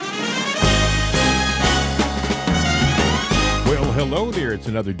hello there. It's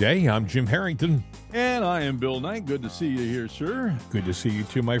another day. I'm Jim Harrington. And I am Bill Knight. Good to see you here, sir. Good to see you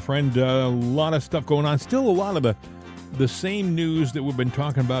too, my friend. A lot of stuff going on. Still a lot of the same news that we've been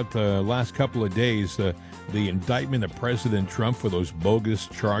talking about the last couple of days. The indictment of President Trump for those bogus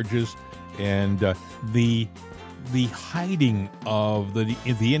charges, and the hiding of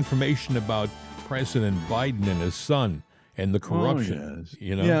the information about President Biden and his son. And the corruption,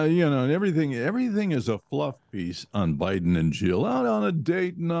 everything is a fluff piece on Biden and Jill out on a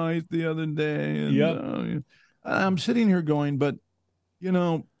date night the other day. And, I'm sitting here going, but,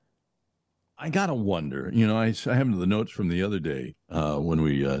 I got to wonder, I have the notes from the other day when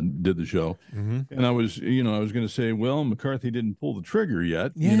we did the show. Mm-hmm. And I was going to say, well, McCarthy didn't pull the trigger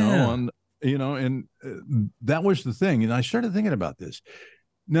yet, and that was the thing. And I started thinking about this.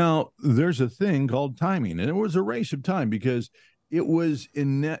 Now, there's a thing called timing, and it was a race of time because it was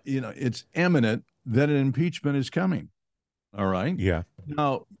it's eminent that an impeachment is coming. All right. Yeah.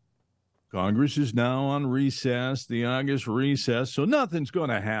 Now, Congress is now on recess, the August recess, so nothing's going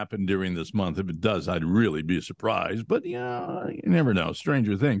to happen during this month. If it does, I'd really be surprised. But you never know.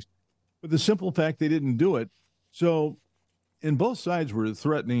 Stranger things. But the simple fact they didn't do it, so. And both sides were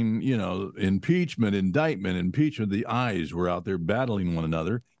threatening, impeachment, indictment. The ayes were out there battling one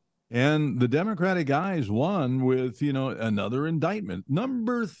another. And the Democratic ayes won with, another indictment.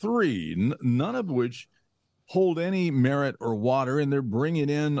 Number 3, none of which hold any merit or water. And they're bringing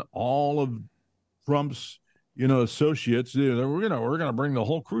in all of Trump's, associates. We're gonna bring the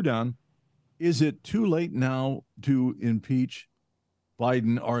whole crew down. Is it too late now to impeach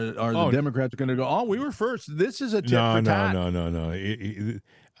Biden? Are the Democrats going to go, we were first? This is a tit for tat. No.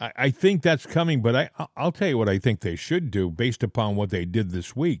 I think that's coming, but I'll tell you what I think they should do based upon what they did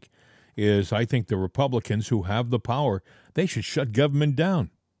this week is I think the Republicans who have the power, they should shut government down.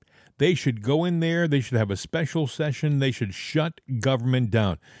 They should go in there. They should have a special session. They should shut government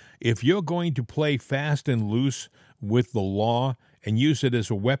down. If you're going to play fast and loose with the law and use it as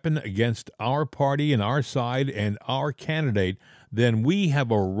a weapon against our party and our side and our candidate, then we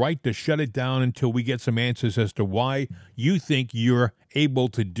have a right to shut it down until we get some answers as to why you think you're able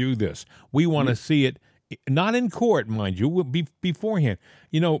to do this. We want to see it, not in court, mind you, beforehand.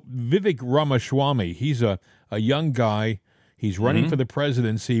 Vivek Ramaswamy, he's a young guy. He's running for the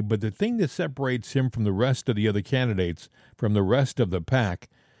presidency, but the thing that separates him from the rest of the other candidates, from the rest of the pack,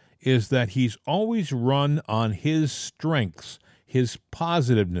 is that he's always run on his strengths, his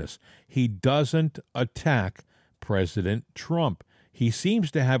positiveness. He doesn't attack President Trump. He seems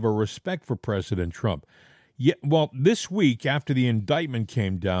to have a respect for President Trump. This week, after the indictment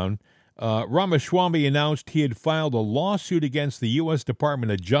came down, Ramaswamy announced he had filed a lawsuit against the U.S.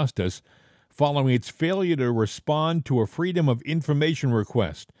 Department of Justice following its failure to respond to a Freedom of Information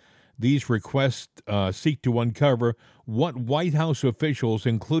request. These requests seek to uncover what White House officials,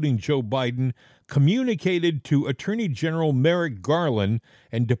 including Joe Biden, communicated to Attorney General Merrick Garland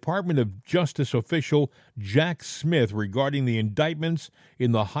and Department of Justice official Jack Smith regarding the indictments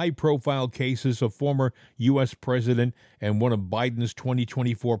in the high-profile cases of former U.S. President and one of Biden's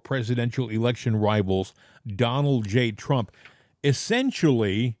 2024 presidential election rivals, Donald J. Trump.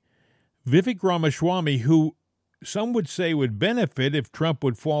 Essentially, Vivek Ramaswamy, who some would say would benefit if Trump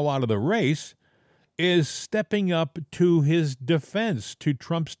would fall out of the race, is stepping up to his defense, to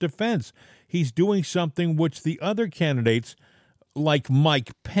Trump's defense. He's doing something which the other candidates, like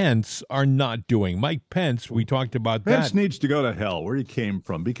Mike Pence, are not doing. Mike Pence, we talked about that. Pence needs to go to hell where he came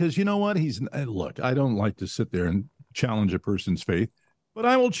from because you know what? Look, I don't like to sit there and challenge a person's faith, but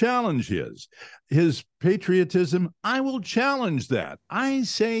I will challenge his patriotism. I will challenge that. I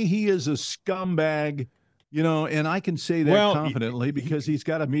say he is a scumbag. And I can say that confidently because he's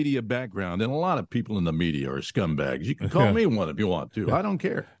got a media background, and a lot of people in the media are scumbags. You can call me one if you want to. I don't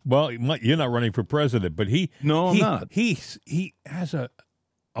care. Well, you're not running for president, but I'm not. He has a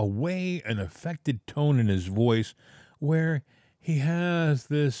way, an affected tone in his voice where he has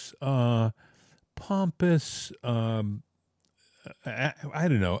this pompous, I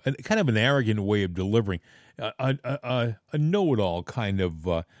don't know, kind of an arrogant way of delivering, a know-it-all kind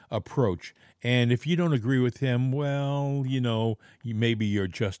of approach. And if you don't agree with him, well, maybe you're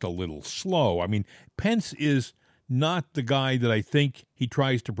just a little slow. I mean, Pence is not the guy that I think he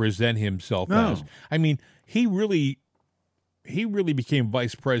tries to present himself as. I mean, he really became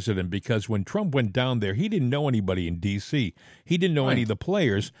vice president because when Trump went down there, he didn't know anybody in D.C. He didn't know any of the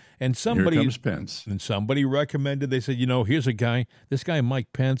players. And somebody, here comes Pence. And somebody recommended, they said, here's a guy, this guy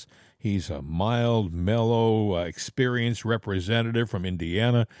Mike Pence, he's a mild, mellow, experienced representative from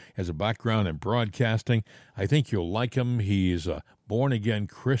Indiana, has a background in broadcasting. I think you'll like him. He's born-again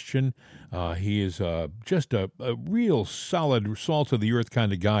Christian. He is just a real solid, salt-of-the-earth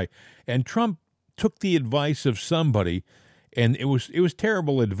kind of guy. And Trump took the advice of somebody, and it was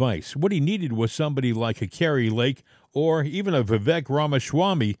terrible advice. What he needed was somebody like a Kerry Lake or even a Vivek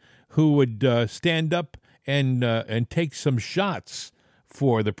Ramaswamy who would stand up and take some shots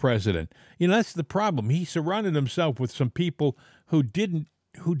for the president. That's the problem. He surrounded himself with some people who didn't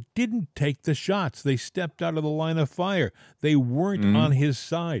take the shots. They stepped out of the line of fire. They weren't on his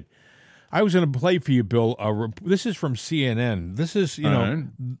side. I was going to play for you, Bill. This is from CNN. This is,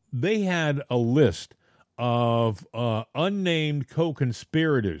 they had a list of unnamed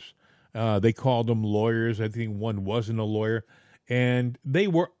co-conspirators. They called them lawyers. I think one wasn't a lawyer. And they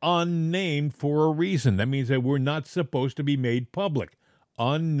were unnamed for a reason. That means they were not supposed to be made public.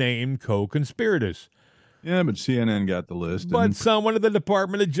 Unnamed co-conspirators. Yeah, but CNN got the list. But someone at the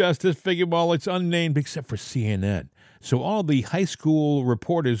Department of Justice figured, well, it's unnamed except for CNN. So all the high school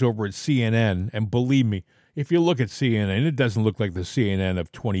reporters over at CNN, and believe me, if you look at CNN, it doesn't look like the CNN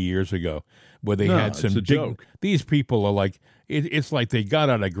of 20 years ago, where they had some it's a joke. These people are like, it's like they got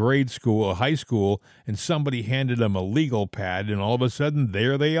out of grade school or high school, and somebody handed them a legal pad, and all of a sudden,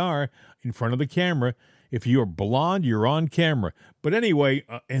 there they are in front of the camera. If you're blonde, you're on camera. But anyway,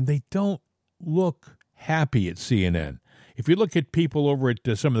 and they don't look happy at CNN. If you look at people over at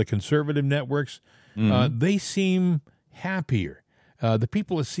some of the conservative networks, they seem happier. The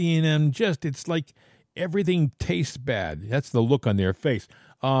people at CNN it's like everything tastes bad. That's the look on their face.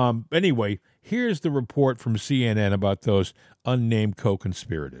 Anyway, here's the report from CNN about those unnamed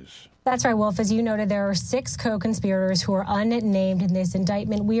co-conspirators. That's right, Wolf. As you noted, there are 6 co-conspirators who are unnamed in this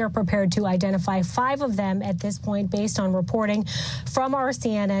indictment. We are prepared to identify 5 of them at this point based on reporting from our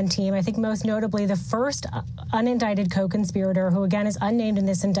CNN team. I think most notably the first unindicted co-conspirator, who again is unnamed in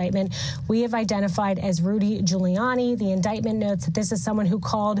this indictment, we have identified as Rudy Giuliani. The indictment notes that this is someone who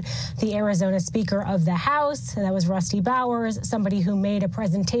called the Arizona Speaker of the House. That was Rusty Bowers, somebody who made a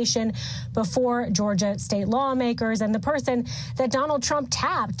presentation before Georgia state lawmakers, and the person that Donald Trump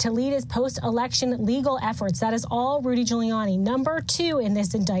tapped to lead his post-election legal efforts. That is all Rudy Giuliani. Number 2 in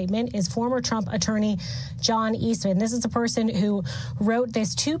this indictment is former Trump attorney John Eastman. This is the person who wrote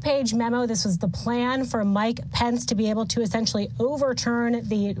this 2-page memo. This was the plan for Mike Pence to be able to essentially overturn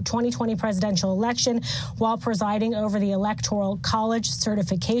the 2020 presidential election while presiding over the Electoral College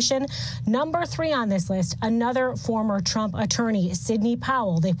certification. Number 3 on this list, another former Trump attorney, Sidney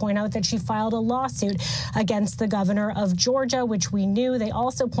Powell. They point out that she filed a lawsuit against the governor of Georgia, which we knew. They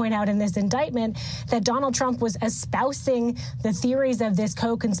also point out in this indictment that Donald Trump was espousing the theories of this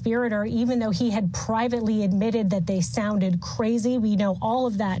co-conspirator, even though he had privately admitted that they sounded crazy. We know all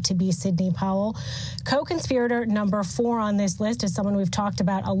of that to be Sidney Powell. Co-conspirator number 4 on this list is someone we've talked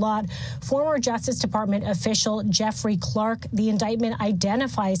about a lot, former Justice Department official Jeffrey Clark. The indictment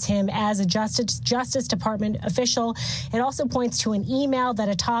identifies him as a Justice Department official. It also points to an email that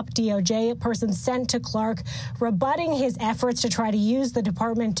a top DOJ person sent to Clark, rebutting his efforts to try to use the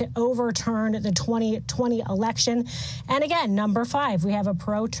department to overturn the 2020 election. And again, number 5, we have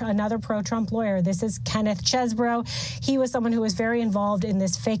another pro-Trump lawyer. This is Kenneth Chesbrough. He was someone who was very involved in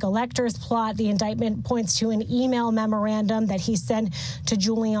this fake electors plot. The indictment points to an email memorandum that he sent to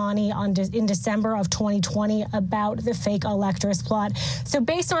Giuliani in December of 2020 about the fake electors plot. So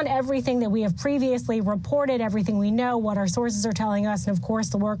based on everything that we have previously reported, everything we know, what our sources are telling us, and of course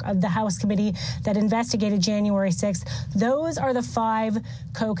the work of the House committee that investigated January 6th, those are the 5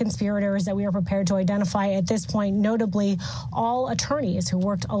 co-conspirators that we are prepared to identify at this point, notably all attorneys who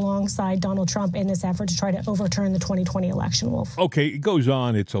worked alongside Donald Trump in this effort to try to overturn the 2020 election, Wolf. Okay, it goes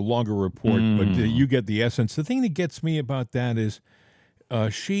on. It's a longer report, but you get the essence. The thing that gets me about that is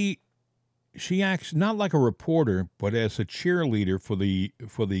she acts not like a reporter, but as a cheerleader for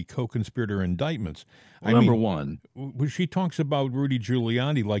the co-conspirator indictments. Number 1. She talks about Rudy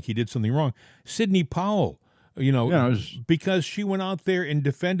Giuliani like he did something wrong. Sidney Powell, because she went out there and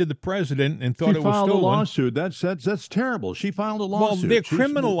defended the president and thought it was stolen. She filed a lawsuit. That's terrible. She filed a lawsuit. Well, they're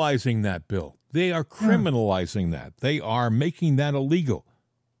criminalizing that, Bill. They are criminalizing that. They are making that illegal.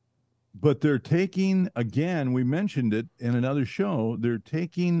 But they're taking, again, we mentioned it in another show, they're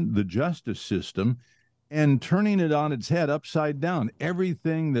taking the justice system and turning it on its head upside down.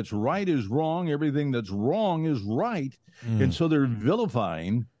 Everything that's right is wrong. Everything that's wrong is right. And so they're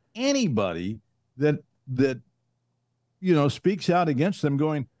vilifying anybody that speaks out against them,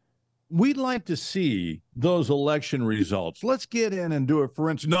 going, we'd like to see those election results. Let's get in and do it. For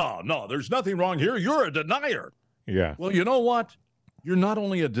instance, no, there's nothing wrong here. You're a denier. Yeah. Well, you know what? You're not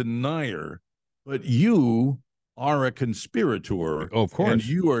only a denier, but you are a conspirator. Of course. And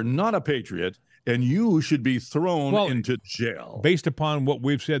you are not a patriot. and you should be thrown Well, into jail. Based upon what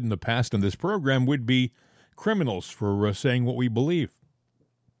we've said in the past in this program, we'd be criminals for saying what we believe.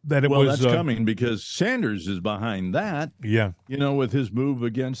 That it well, was that's coming because Sanders is behind that. Yeah. With his move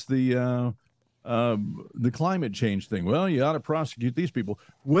against the climate change thing. Well, you ought to prosecute these people.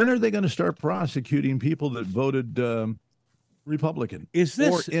 When are they going to start prosecuting people that voted Republican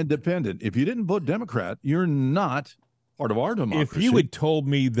or independent? If you didn't vote Democrat, you're not part of our democracy. If you had told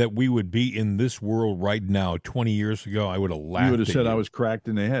me that we would be in this world right now 20 years ago, I would have laughed. You would have said I was cracked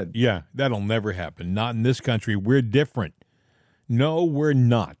in the head. Yeah, that'll never happen. Not in this country. We're different. No, we're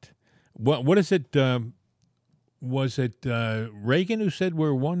not. What is it? Was it Reagan who said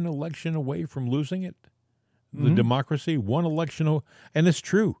we're one election away from losing it? The democracy, one election, and it's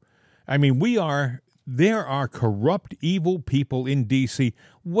true. I mean, there are corrupt, evil people in D.C.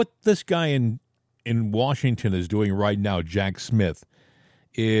 What this guy in Washington is doing right now, Jack Smith,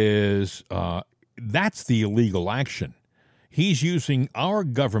 is that's the illegal action. He's using our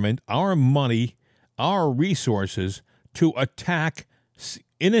government, our money, our resources to attack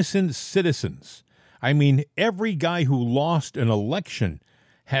innocent citizens. I mean, every guy who lost an election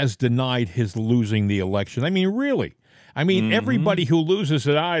has denied his losing the election. I mean, really. I mean, everybody who loses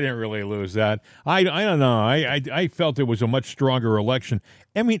it, I didn't really lose that. I don't know. I felt it was a much stronger election.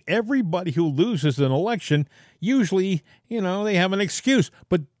 I mean, everybody who loses an election, usually, they have an excuse.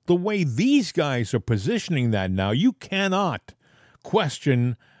 But the way these guys are positioning that now, you cannot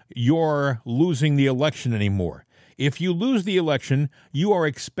question your losing the election anymore. If you lose the election, you are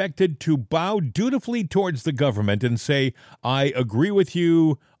expected to bow dutifully towards the government and say, I agree with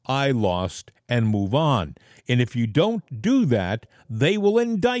you, I lost, and move on. And if you don't do that, they will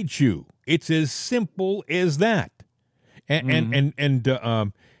indict you. It's as simple as that. And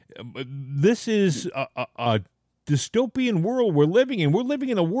this is a dystopian world we're living in. We're living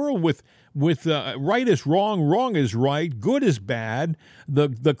in a world with right is wrong, wrong is right, good is bad.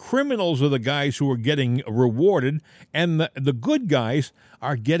 The criminals are the guys who are getting rewarded, and the good guys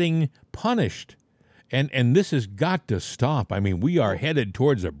are getting punished. And this has got to stop. I mean, we are headed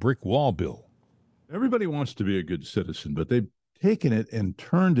towards a brick wall, Bill. Everybody wants to be a good citizen, but they've taken it and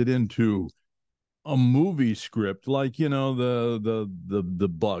turned it into a movie script, like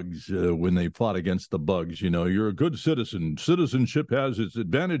the bugs when they fought against the bugs. You're a good citizen. Citizenship has its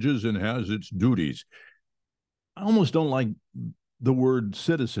advantages and has its duties. I almost don't like the word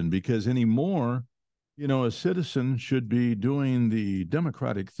citizen because anymore, a citizen should be doing the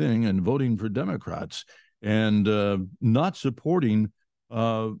democratic thing and voting for Democrats and not supporting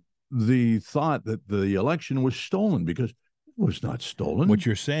the thought that the election was stolen, because it was not stolen. What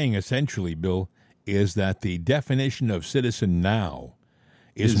you're saying essentially, Bill, is that the definition of citizen now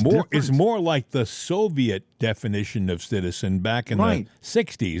is more like the Soviet definition of citizen back in the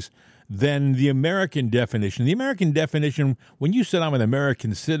 60s than the American definition. The American definition, when you said I'm an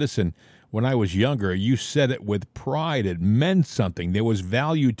American citizen when I was younger, you said it with pride. It meant something. There was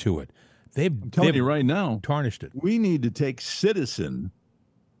value to it. I'm telling you right now, tarnished it. We need to take citizen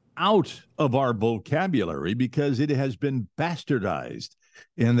out of our vocabulary because it has been bastardized.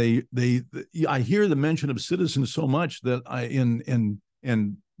 And I hear the mention of citizen so much that and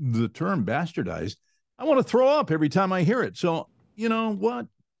the term bastardized, I want to throw up every time I hear it. So, you know what?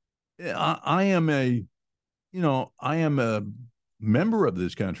 I am a member of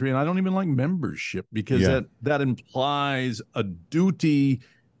this country, and I don't even like membership because that implies a duty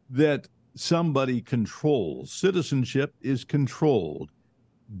that somebody controls. Citizenship is controlled.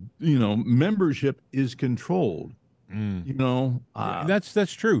 Membership is controlled.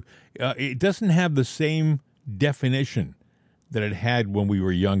 That's true. It doesn't have the same definition that it had when we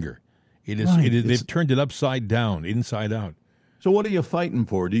were younger. They've turned it upside down, inside out. So what are you fighting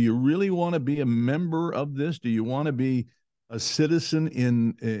for? Do you really want to be a member of this? Do you want to be a citizen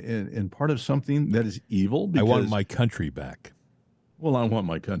in part of something that is evil? Because I want my country back. Well, I want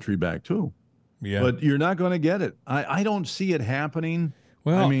my country back too. Yeah, but you're not going to get it. I don't see it happening.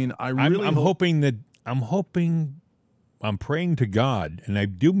 Well, I mean, I'm praying to God, and I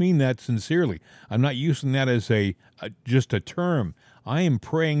do mean that sincerely. I'm not using that as just a term. I am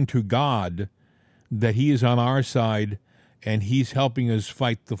praying to God that He is on our side and He's helping us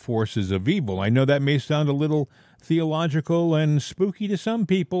fight the forces of evil. I know that may sound a little theological and spooky to some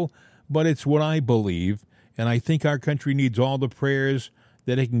people, but it's what I believe, and I think our country needs all the prayers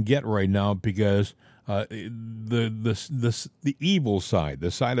that it can get right now because the evil side,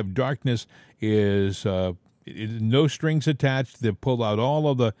 the side of darkness, is no strings attached. They've pulled out all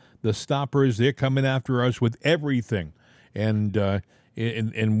of the stoppers. They're coming after us with everything, and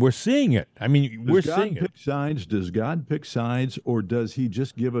we're seeing it. I mean, we're seeing it. Does God pick sides, or does He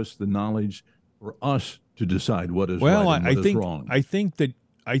just give us the knowledge for us to decide what is right and what is wrong. I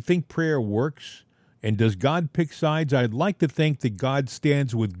think prayer works. And does God pick sides? I'd like to think that God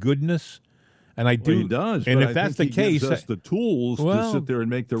stands with goodness. And I do. He does. And if that's the case, gives us the tools to sit there and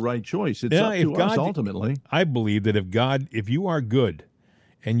make the right choice. It's up to us ultimately. I believe that if you are good,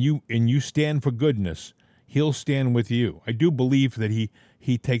 and you stand for goodness, He'll stand with you. I do believe that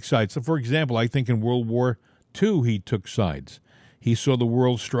He takes sides. So, for example, I think in World War II He took sides. He saw the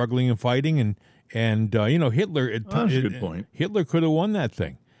world struggling and fighting, and Hitler. That's a good point. Hitler could have won that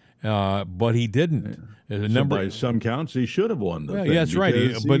thing. But he didn't. By some counts, he should have won the thing. That's right.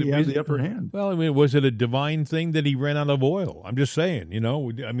 But he had the upper hand. Well, I mean, was it a divine thing that he ran out of oil? I'm just saying.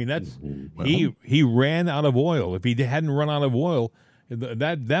 I mean, that's he ran out of oil. If he hadn't run out of oil,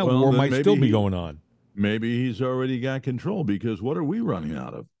 that war might still be going on. Maybe he's already got control, because what are we running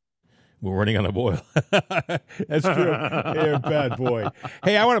out of? We're running out of oil. That's true. You're a bad boy.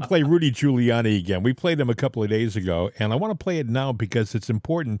 Hey, I want to play Rudy Giuliani again. We played him a couple of days ago, and I want to play it now because it's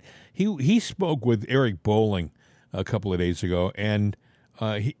important. He spoke with Eric Bolling a couple of days ago, and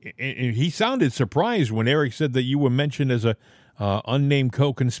he sounded surprised when Eric said that you were mentioned as a unnamed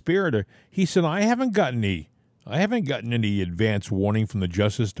co-conspirator. He said, I haven't gotten any advance warning from the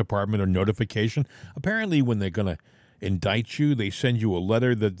Justice Department or notification. Apparently, when they're going to indict you, they send you a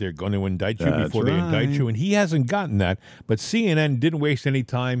letter that they're going to indict you before they indict you, and he hasn't gotten that. But CNN didn't waste any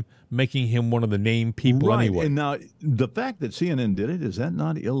time making him one of the named people anyway. And now the fact that CNN did it, is that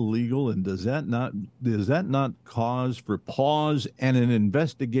not illegal? And does that not cause for pause and an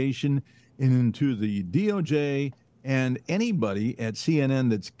investigation into the DOJ and anybody at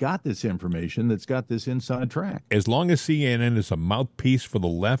CNN that's got this information, that's got this inside track? As long as CNN is a mouthpiece for the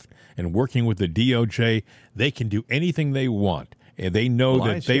left and working with the DOJ, they can do anything they want. And they know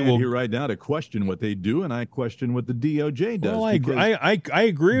that they will. I stand here right now to question what they do, and I question what the DOJ does. Well, I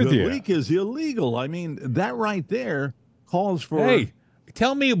agree with you. The leak is illegal. I mean, that right there calls for. Hey,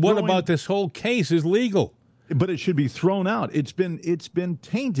 tell me what about this whole case is legal? But it should be thrown out. It's been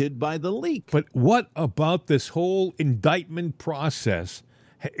tainted by the leak. But what about this whole indictment process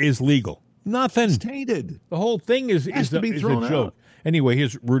is legal? Nothing. It's tainted. The whole thing is a joke. Out. Anyway,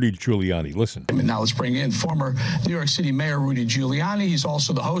 here's Rudy Giuliani. Listen. Now let's bring in former New York City Mayor Rudy Giuliani. He's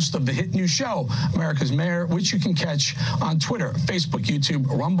also the host of the hit new show, America's Mayor, which you can catch on Twitter, Facebook, YouTube,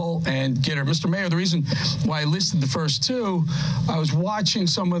 Rumble, and Getter. Mr. Mayor, the reason why I listed the first two, I was watching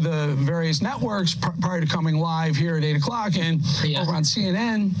some of the various networks prior to coming live here at 8 o'clock, and over on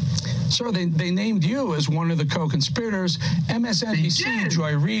CNN, sir, they named you as one of the co-conspirators. MSNBC,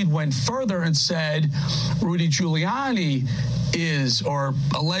 Joy Reid, went further and said Rudy Giuliani is, or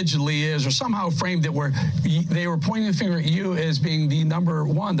allegedly is, or somehow framed it where they were pointing the finger at you as being the number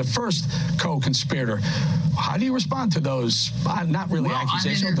one, the first co-conspirator. How do you respond to those, not really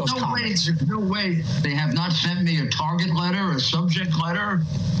accusations, those comments? There's no way. They have not sent me a target letter, a subject letter,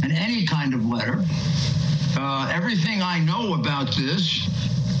 and any kind of letter. Everything I know about this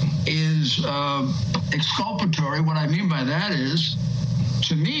is exculpatory. What I mean by that is,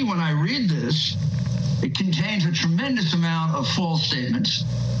 to me, when I read this, it contains a tremendous amount of false statements,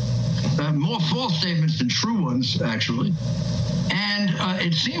 more false statements than true ones, actually. And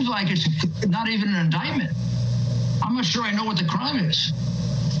it seems like it's not even an indictment. I'm not sure I know what the crime is.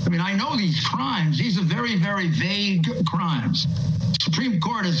 I mean, I know these crimes. These are very, very vague crimes. The Supreme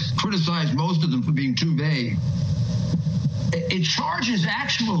Court has criticized most of them for being too vague. It charges,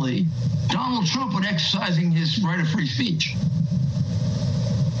 actually, Donald Trump with exercising his right of free speech.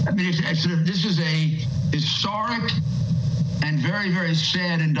 I mean, this is a historic and very, very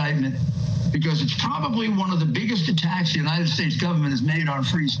sad indictment, because it's probably one of the biggest attacks the United States government has made on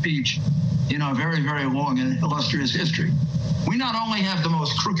free speech in our very, very long and illustrious history. We not only have the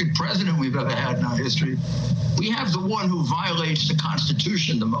most crooked president we've ever had in our history, we have the one who violates the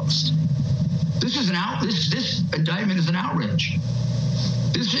Constitution the most. This indictment is an outrage.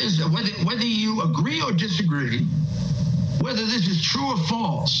 This is, whether you agree or disagree, whether this is true or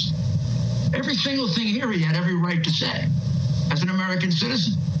false, every single thing here he had every right to say as an American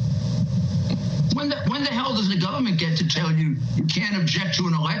citizen. When the hell does the government get to tell you you can't object to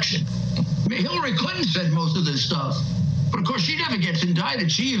an election? I mean, Hillary Clinton said most of this stuff, but of course she never gets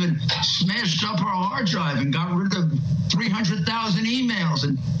indicted. She even smashed up her hard drive and got rid of 300,000 emails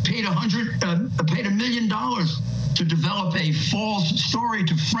and paid $1 million to develop a false story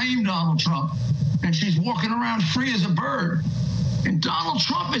to frame Donald Trump. And she's walking around free as a bird. And Donald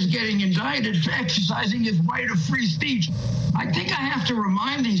Trump is getting indicted for exercising his right of free speech. I think I have to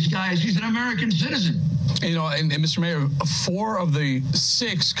remind these guys he's an American citizen. You know, and Mr. Mayor, 4 of the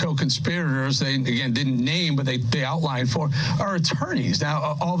 6 co-conspirators, they, again, didn't name, but they outlined 4, are attorneys.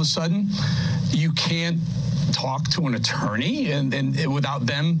 Now, all of a sudden, you can't talk to an attorney and without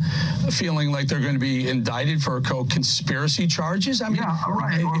them feeling like they're going to be indicted for co-conspiracy charges? I mean, yeah,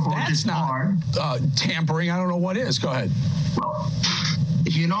 right. If that's not tampering, I don't know what is. Go ahead. Well,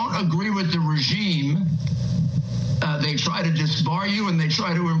 if you don't agree with the regime, they try to disbar you and they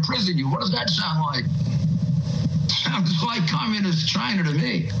try to imprison you. What does that sound like? Sounds like communist China to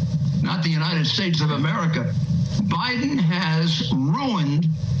me, not the United States of America. Biden has ruined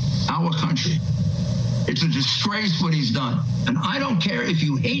our country. It's a disgrace what he's done. And I don't care if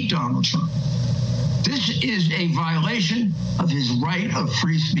you hate Donald Trump. This is a violation of his right of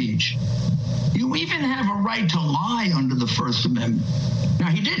free speech. You even have a right to lie under the First Amendment. Now,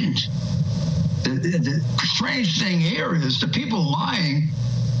 he didn't. The strange thing here is the people lying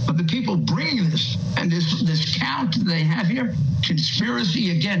are the people bringing this. And this count they have here, conspiracy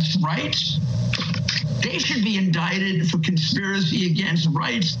against rights, they should be indicted for conspiracy against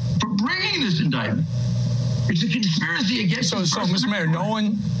rights for bringing this indictment. It's a conspiracy against. So Mr. Mayor, no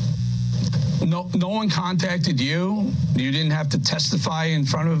one contacted you. You didn't have to testify in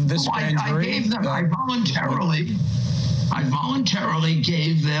front of this grand jury. I gave them. I voluntarily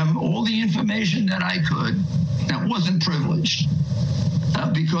gave them all the information that I could that wasn't privileged,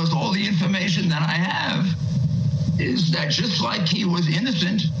 because all the information that I have is that just like he was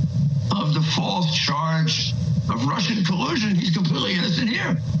innocent of the false charge of Russian collusion, he's completely innocent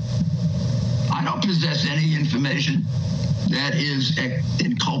here. I don't possess any information that is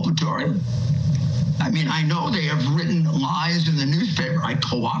inculpatory. I mean, I know they have written lies in the newspaper. I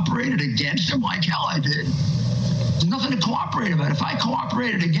cooperated against him like hell I did. There's nothing to cooperate about. If I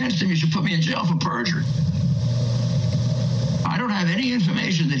cooperated against him, you should put me in jail for perjury. I don't have any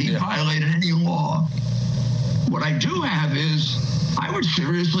information that he violated any law. What I do have is I would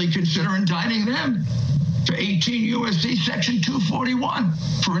seriously consider indicting them for 18 U.S.C. Section 241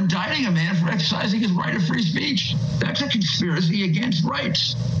 for indicting a man for exercising his right of free speech. That's a conspiracy against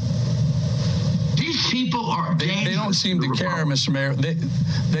rights. These people are dangerous. They don't seem to care, Mr. Mayor. They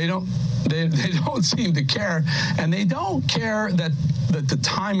don't seem to care, and they don't care that the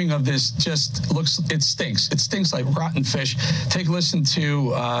timing of this just it stinks. It stinks like rotten fish. Take a listen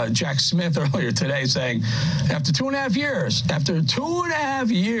to Jack Smith earlier today saying, after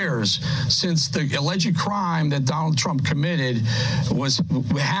 2.5 years since the alleged crime that Donald Trump committed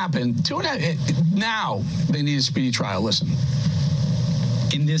happened, now they need a speedy trial. Listen.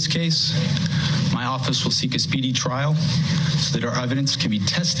 In this case, my office will seek a speedy trial so that our evidence can be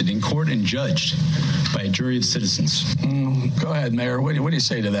tested in court and judged by a jury of citizens. Go ahead, Mayor. What do you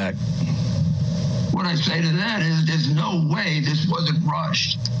say to that? What I say to that is there's no way this wasn't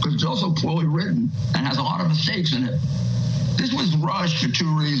rushed, because it's also poorly written and has a lot of mistakes in it. This was rushed for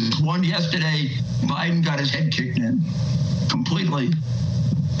 2 reasons. One, yesterday, Biden got his head kicked in completely.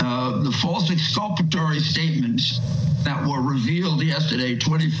 The false exculpatory statements that were revealed yesterday,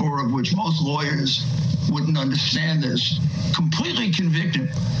 24 of which most lawyers wouldn't understand this, completely convict him.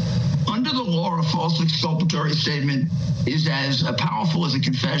 Under the law, a false exculpatory statement is as powerful as a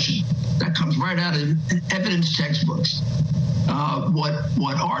confession. That comes right out of evidence textbooks.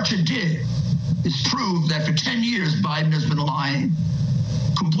 What Archer did is prove that for 10 years, Biden has been lying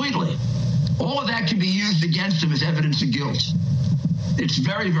completely. All of that can be used against him as evidence of guilt. It's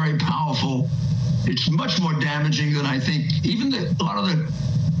very, very powerful. It's much more damaging than I think even a lot of the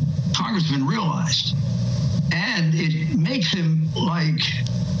congressmen realized. And it makes him like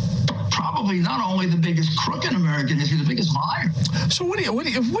probably not only the biggest crook in American history, the biggest liar. So what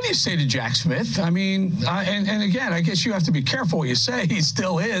do you say to Jack Smith? I mean, and again, I guess you have to be careful what you say. He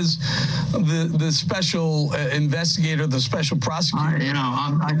still is the special investigator, the special prosecutor.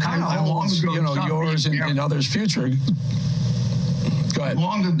 I kind of holds, yours and others' future. Go ahead.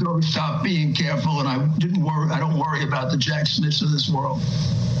 Long ago, stopped being careful, and I don't worry about the Jack Smiths of this world.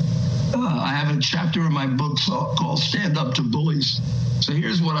 I have a chapter in my book called Stand Up to Bullies. So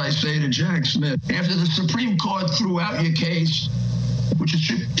here's what I say to Jack Smith. After the Supreme Court threw out your case, which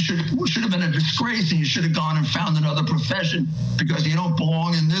should have been a disgrace, and you should have gone and found another profession because you don't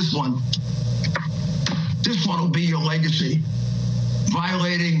belong in this one. This one will be your legacy.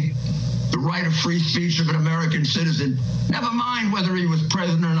 Violating the right of free speech of an American citizen. Never mind whether he was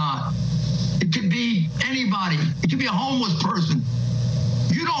president or not. It could be anybody. It could be a homeless person.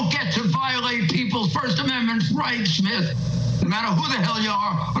 You don't get to violate people's First Amendment rights, Smith, no matter who the hell you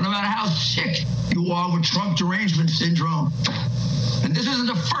are or no matter how sick you are with Trump derangement syndrome. And this isn't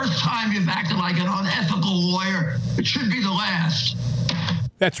the first time you've acted like an unethical lawyer. It should be the last.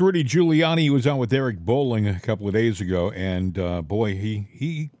 That's Rudy Giuliani. He was on with Eric Bolling a couple of days ago, and boy,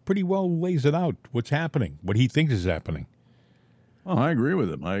 he pretty well lays it out, what's happening, what he thinks is happening. Oh, I agree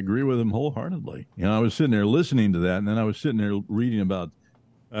with him. I agree with him wholeheartedly. I was sitting there listening to that, and then I was sitting there reading about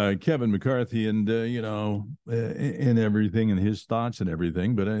Kevin McCarthy and, and everything and his thoughts and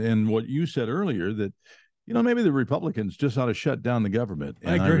everything. But and what you said earlier that, maybe the Republicans just ought to shut down the government.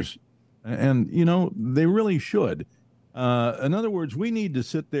 And I agree. They really should. In other words, we need to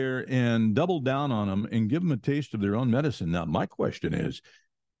sit there and double down on them and give them a taste of their own medicine. Now, my question is,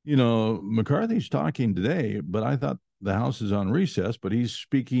 McCarthy's talking today, but I thought the House is on recess, but he's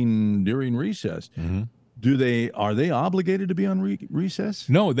speaking during recess. Mm-hmm. Are they obligated to be on recess?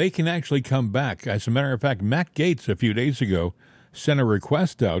 No, they can actually come back. As a matter of fact, Matt Gaetz a few days ago sent a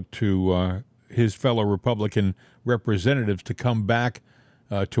request out to his fellow Republican representatives to come back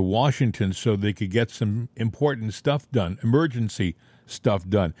to Washington so they could get some important stuff done, emergency stuff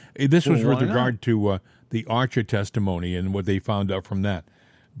done. This was with regard to the Archer testimony and what they found out from that.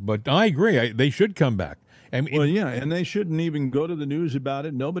 But I agree. They should come back. And they shouldn't even go to the news about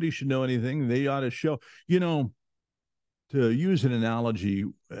it. Nobody should know anything. They ought to show, to use an analogy,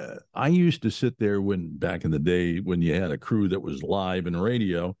 I used to sit there back in the day when you had a crew that was live in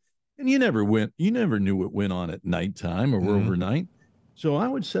radio, and you never knew what went on at nighttime or overnight. So I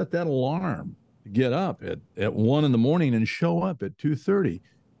would set that alarm to get up at 1 a.m. and show up at 2:30.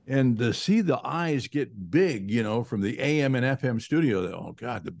 And to see the eyes get big, from the AM and FM studio, oh,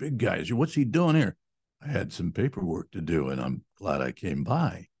 God, the big guys, what's he doing here? I had some paperwork to do, and I'm glad I came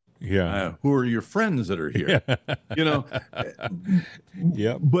by. Yeah. Who are your friends that are here? Yeah.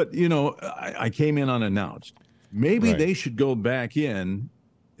 But, I came in unannounced. Maybe they should go back in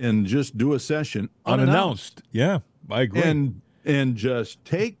and just do a session unannounced. Yeah, I agree. And just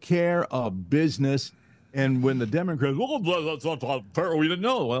take care of business. And when the Democrats, that's not fair, we didn't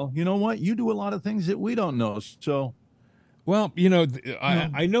know. Well, you know what? You do a lot of things that we don't know. So, well, I know that.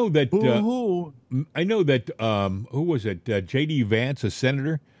 I know that. Who was it? J.D. Vance, a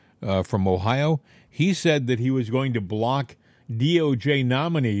senator from Ohio. He said that he was going to block DOJ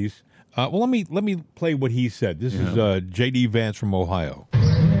nominees. Well, let me play what he said. This is J.D. Vance from Ohio.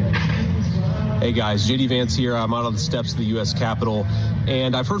 Hey guys, JD Vance here. I'm out on the steps of the U.S. Capitol,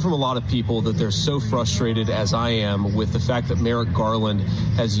 and I've heard from a lot of people that they're so frustrated, as I am, with the fact that Merrick Garland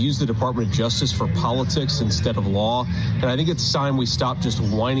has used the Department of Justice for politics instead of law. And I think it's time we stop just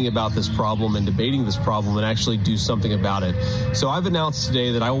whining about this problem and debating this problem and actually do something about it. So I've announced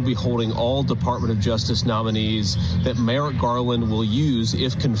today that I will be holding all Department of Justice nominees that Merrick Garland will use,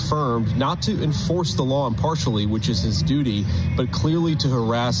 if confirmed, not to enforce the law impartially, which is his duty, but clearly to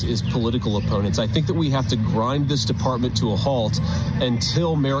harass his political opponents. I think that we have to grind this department to a halt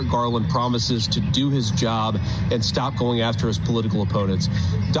until Merrick Garland promises to do his job and stop going after his political opponents.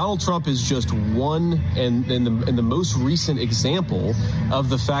 Donald Trump is just one and the most recent example of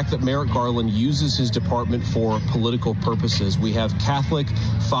the fact that Merrick Garland uses his department for political purposes. We have Catholic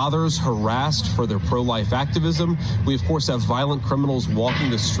fathers harassed for their pro-life activism. We, of course, have violent criminals walking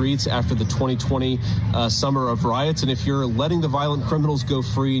the streets after the 2020 summer of riots. And if you're letting the violent criminals go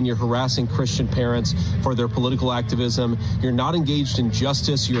free and you're harassing Christian parents for their political activism, you're not engaged in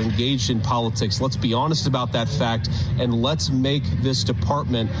justice, you're engaged in politics. Let's be honest about that fact, and let's make this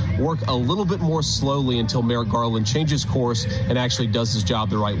department work a little bit more slowly until Merrick Garland changes course and actually does his job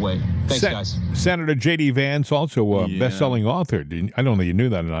the right way. Thanks, guys. Senator J.D. Vance, also a best-selling author. I don't know if you knew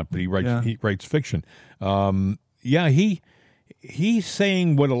that or not, but he writes fiction. He's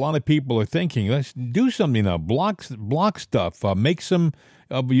saying what a lot of people are thinking. Let's do something now. Block stuff. Make some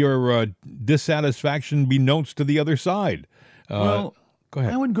of your dissatisfaction be notes to the other side. Well, go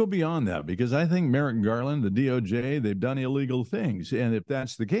ahead. I would go beyond that because I think Merrick Garland, the DOJ, they've done illegal things. And if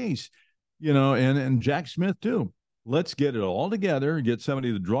that's the case, and Jack Smith too, let's get it all together, get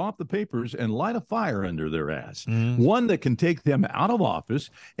somebody to draw up the papers and light a fire under their ass. One that can take them out of office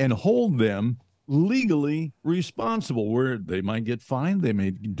and hold them legally responsible, where they might get fined, they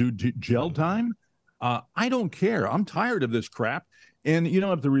may do jail time. I don't care. I'm tired of this crap. And,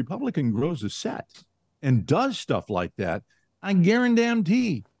 if the Republican grows a set and does stuff like that, I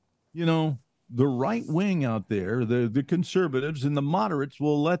guarantee, the right wing out there, the conservatives and the moderates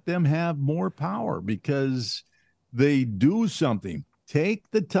will let them have more power because they do something.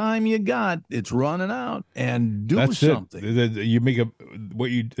 Take the time you got; it's running out, and do something. You make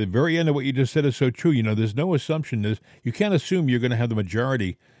the very end of what you just said is so true. There's no assumption. You can't assume you're going to have the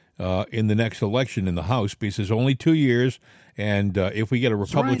majority in the next election in the House because there's only 2 years. And if we get a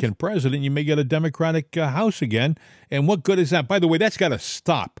Republican president, you may get a Democratic House again. And what good is that? By the way, that's got to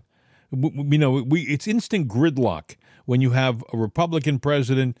stop. It's instant gridlock when you have a Republican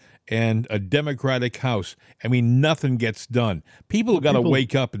president and a Democratic House. I mean, nothing gets done. People have got to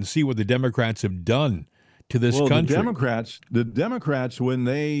wake up and see what the Democrats have done to this country. The Democrats, when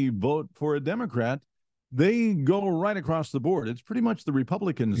they vote for a Democrat, they go right across the board. It's pretty much the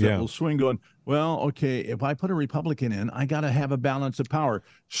Republicans that will swing going, well, okay, if I put a Republican in, I got to have a balance of power.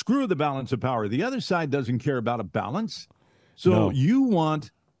 Screw the balance of power. The other side doesn't care about a balance. So you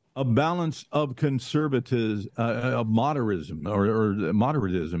want a balance of conservatism, of moderatism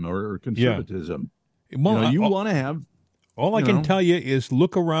or conservatism. Yeah. Well, you want to have. All I can tell you is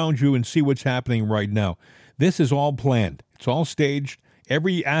look around you and see what's happening right now. This is all planned. It's all staged.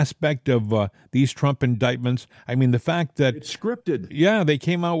 Every aspect of these Trump indictments. I mean, the fact that it's scripted. Yeah, they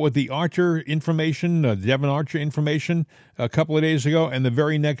came out with the Archer information, Devin Archer information a couple of days ago, and the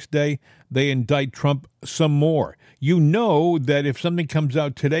very next day they indict Trump some more. You know that if something comes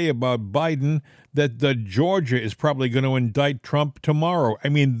out today about Biden, that Georgia is probably going to indict Trump tomorrow. I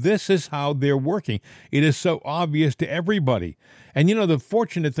mean, this is how they're working. It is so obvious to everybody. And, the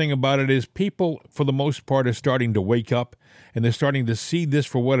fortunate thing about it is people, for the most part, are starting to wake up, and they're starting to see this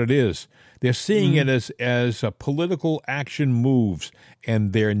for what it is. They're seeing it as a political action moves,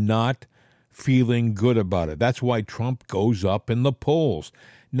 and they're not feeling good about it. That's why Trump goes up in the polls.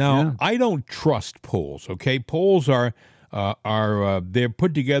 Now, I don't trust polls, okay? Polls are they're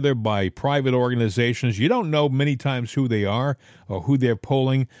put together by private organizations. You don't know many times who they are or who they're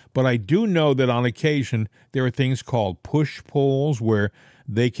polling, but I do know that on occasion there are things called push polls where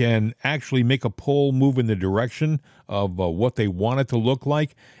they can actually make a poll move in the direction of what they want it to look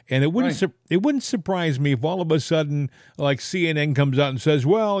like. And it wouldn't surprise me if all of a sudden, like CNN comes out and says,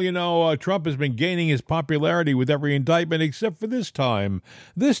 well, Trump has been gaining his popularity with every indictment except for this time.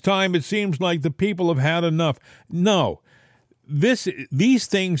 This time it seems like the people have had enough. No. These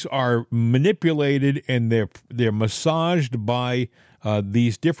things are manipulated and they're massaged by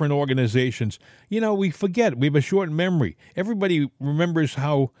these different organizations. We forget. We have a short memory. Everybody remembers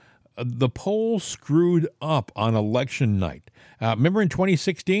how the polls screwed up on election night. Remember in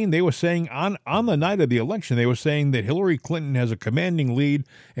 2016, they were saying on the night of the election, they were saying that Hillary Clinton has a commanding lead,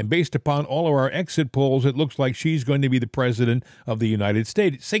 and based upon all of our exit polls, it looks like she's going to be the president of the United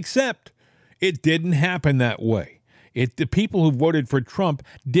States. Except it didn't happen that way. The people who voted for Trump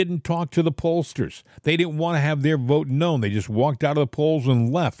didn't talk to the pollsters. They didn't want to have their vote known. They just walked out of the polls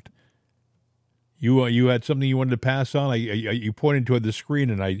and left. You had something you wanted to pass on? You pointed to the screen,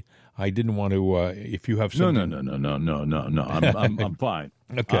 and I didn't want to. If you have something, no. I'm fine.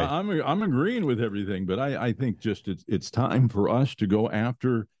 Okay, I'm agreeing with everything, but I think just it's time for us to go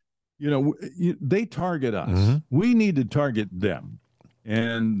after. They target us. Mm-hmm. We need to target them.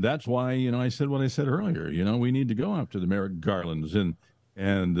 And that's why, I said what I said earlier. We need to go after the Merrick Garlands and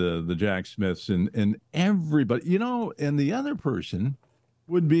the Jack Smiths and everybody. And the other person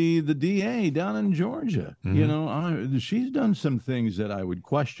would be the DA down in Georgia. Mm-hmm. She's done some things that I would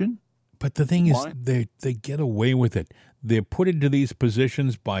question. But the thing is, they get away with it. They're put into these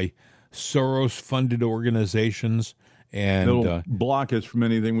positions by Soros-funded organizations, and they'll block us from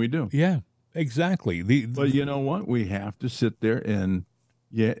anything we do. Yeah, exactly. But you know what? We have to sit there and.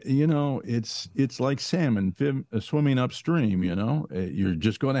 Yeah, it's like salmon swimming upstream, You're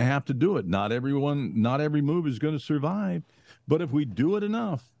just going to have to do it. Not every move is going to survive. But if we do it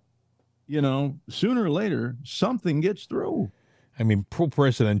enough, sooner or later, something gets through. I mean,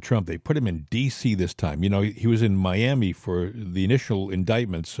 President Trump, they put him in D.C. this time. He was in Miami for the initial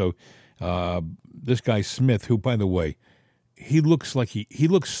indictment. So this guy Smith, who, by the way, he looks like he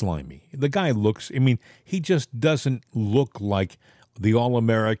looks slimy. The guy he just doesn't look like the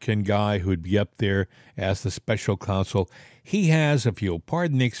all-American guy who'd be up there as the special counsel. He has, if you'll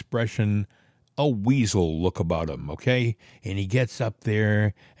pardon the expression, a weasel look about him, okay? And he gets up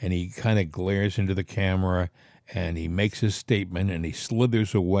there and he kind of glares into the camera and he makes his statement and he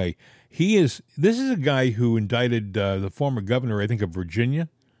slithers away. This is a guy who indicted the former governor, I think, of Virginia,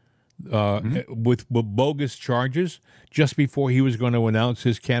 with bogus charges just before he was going to announce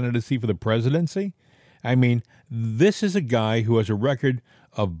his candidacy for the presidency. I mean, this is a guy who has a record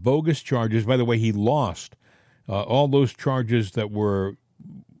of bogus charges. By the way, he lost all those charges that were.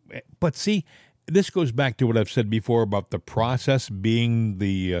 But see, this goes back to what I've said before about the process being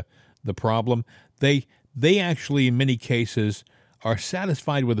the problem. They actually, in many cases, are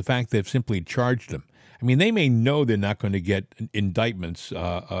satisfied with the fact they've simply charged him. I mean, they may know they're not going to get indictments,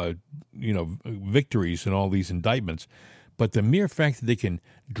 victories in all these indictments. But the mere fact that they can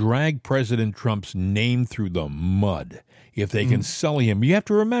drag President Trump's name through the mud, if they can sully him, you have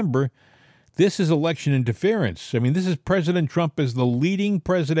to remember This is election interference. I mean, this is President Trump as the leading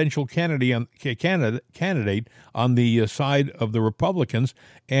presidential candidate on the side of the Republicans,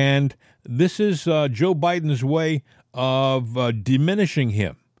 and this is Joe Biden's way of diminishing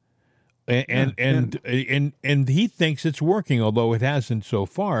him. And he thinks it's working, although it hasn't so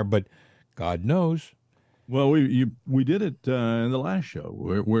far. But God knows. Well, we did it in the last show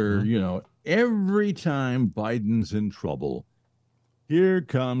where you know, every time Biden's in trouble, here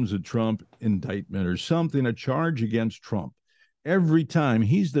comes a Trump indictment or something, a charge against Trump. Every time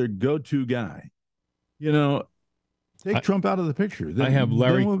he's their go-to guy. You know, take Trump out of the picture. I have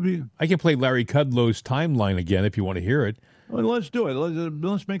Larry. I can play Larry Kudlow's timeline again if you want to hear it. Well, let's do it.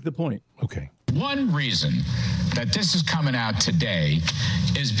 Let's make the point. Okay. One reason that this is coming out today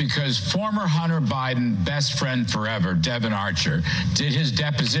is because former Hunter Biden best friend forever, Devin Archer, did his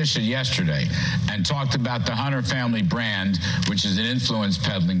deposition yesterday and talked about the Hunter family brand, which is an influence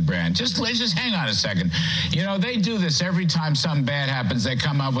peddling brand. Just hang on a second. You know, they do this every time something bad happens. They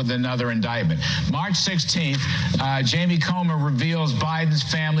come up with another indictment. March 16th, Jamie Comer reveals Biden's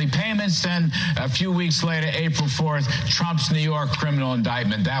family payments. Then a few weeks later, April 4th, Trump's New York criminal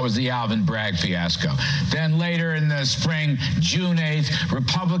indictment. That was the Alvin Bragg fiasco. Then later in the spring, June 8th,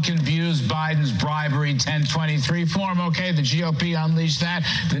 Republican views Biden's bribery 1023 form. Okay, the GOP unleashed that.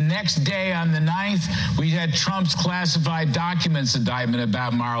 The next day on the 9th, we had Trump's classified documents indictment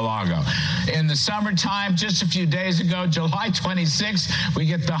about Mar-a-Lago. In the summertime, just a few days ago, July 26th, we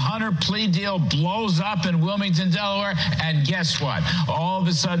get the Hunter plea deal blows up in Wilmington, Delaware. And guess what? All of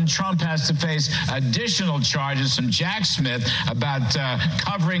a sudden, Trump has to face additional charges from Jack Smith about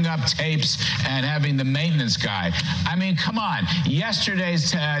covering up tapes and having the maintenance guy. I mean, come on.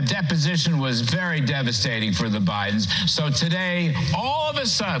 Yesterday's deposition was very devastating for the Bidens. So today, all of a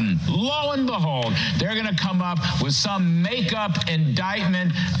sudden, lo and behold, they're going to come up with some make-up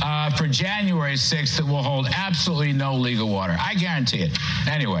indictment for January 6th that will hold absolutely no legal water. I guarantee it.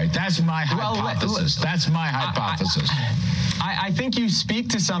 Anyway, that's my hypothesis. That's my hypothesis. I think you speak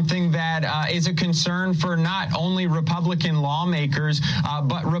to something that is a concern for not only Republican lawmakers,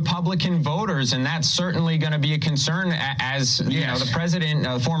 but Republican voters. And that's certainly going to be a concern, as you know, the president,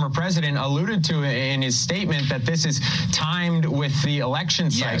 former president, alluded to in his statement that this is timed with the election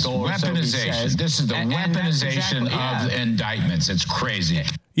cycle. Yes, weaponization. So this is the weaponization of indictments. It's crazy.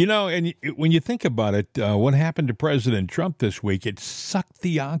 You know, and when you think about it, what happened to President Trump this week, it sucked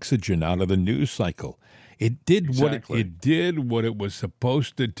the oxygen out of the news cycle. It did what it was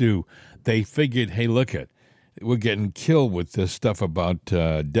supposed to do. They figured, hey, look we're getting killed with this stuff about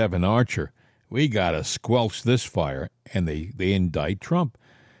Devin Archer. We got to squelch this fire, and they indict Trump,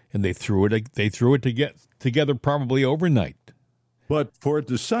 and they threw it together probably overnight. But for it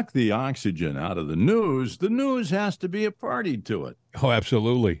to suck the oxygen out of the news has to be a party to it. Oh,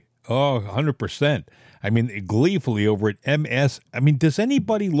 absolutely. Oh, 100%. I mean, gleefully over at MS. I mean, does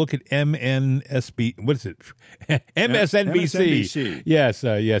anybody look at MNSB? What is it? MSNBC. Yes,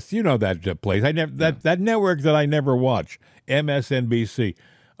 yes. You know that place. I never that network that I never watch. MSNBC.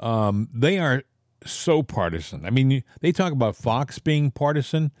 They are so partisan. I mean, they talk about Fox being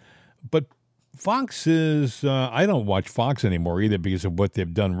partisan, but Fox is. I don't watch Fox anymore either because of what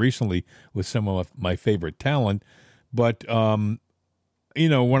they've done recently with some of my favorite talent. But you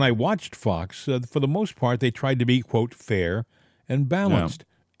know, when I watched Fox, for the most part, they tried to be, quote, fair and balanced.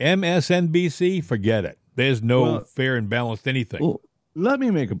 Yeah. MSNBC, forget it. There's no fair and balanced anything. Well, let me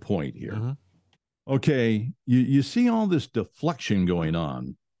make a point here. Mm-hmm. Okay, you see all this deflection going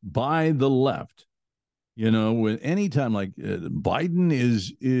on by the left. You know, when anytime like Biden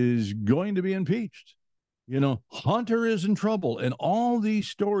is going to be impeached, you know, Hunter is in trouble, and all these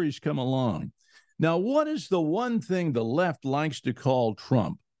stories come along. Now, what is the one thing the left likes to call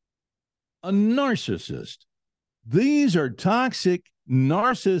Trump? A narcissist. These are toxic,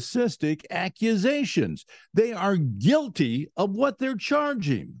 narcissistic accusations. They are guilty of what they're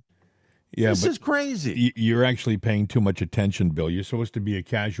charging. Yeah, this is crazy. You're actually paying too much attention, Bill. You're supposed to be a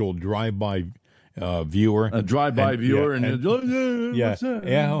casual drive-by viewer. A drive-by viewer. Trump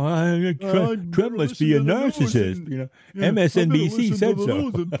must be a narcissist. You know, MSNBC said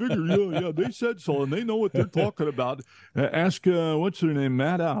so. They said so, and they know what they're talking about. Ask, what's her name?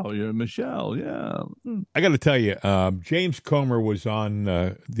 Maddow, Michelle, yeah. I got to tell you, James Comer was on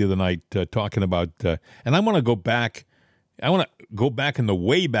the other night talking about, and I want to go back. I want to go back in the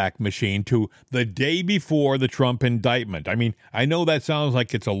Wayback Machine to the day before the Trump indictment. I mean, I know that sounds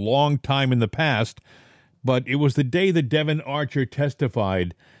like it's a long time in the past, but it was the day that Devin Archer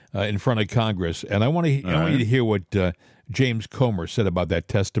testified in front of Congress. And I want you to hear what James Comer said about that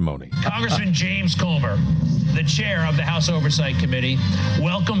testimony. Congressman James Comer, the chair of the House Oversight Committee,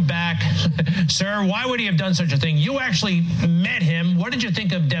 welcome back. Sir, why would he have done such a thing? You actually met him. What did you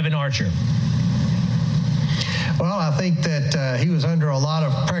think of Devin Archer? Well, I think that he was under a lot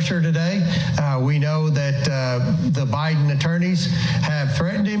of pressure today. We know that the Biden attorneys have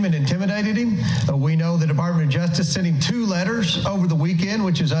threatened him and intimidated him. We know the Department of Justice sent him 2 letters over the weekend,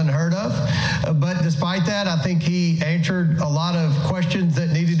 which is unheard of. But despite that, I think he answered a lot of questions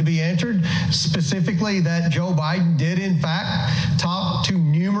that needed to be answered, specifically that Joe Biden did, in fact, talk to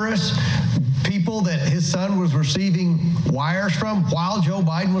numerous people that his son was receiving wires from while Joe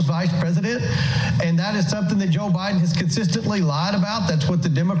Biden was vice president. And that is something that Joe Biden has consistently lied about. That's what the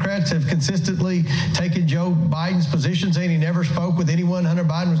Democrats have consistently taken Joe Biden's position, saying he never spoke with anyone Hunter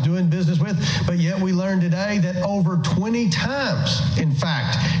Biden was doing business with. But yet we learned today that over 20 times, in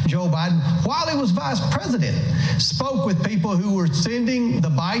fact, Joe Biden, while he was vice president, spoke with people who were sending the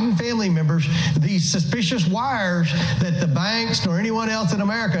Biden family members these suspicious wires that the banks nor anyone else in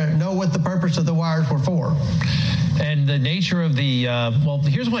America know what the purpose of the wires were for. And the nature of the, well,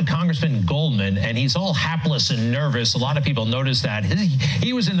 here's what Congressman Goldman, and he's all hapless and nervous. A lot of people noticed that.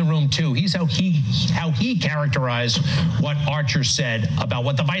 He was in the room, too. He's how he characterized what Archer said about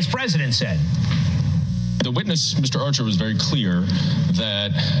what the vice president said. The witness, Mr. Archer, was very clear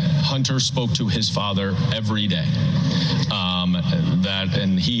that Hunter spoke to his father every day.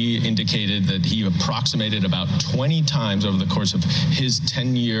 And he indicated that he approximated about 20 times over the course of his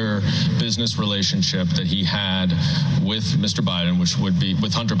 10-year business relationship that he had with Mr. Biden,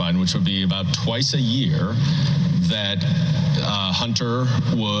 with Hunter Biden, which would be about twice a year, that Hunter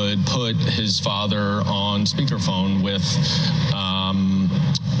would put his father on speakerphone with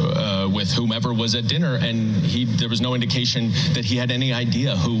whomever was at dinner, and there was no indication that he had any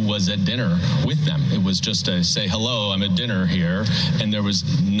idea who was at dinner with them. It was just to say, hello, I'm at dinner here, and there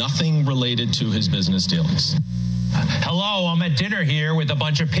was nothing related to his business dealings. Hello, I'm at dinner here with a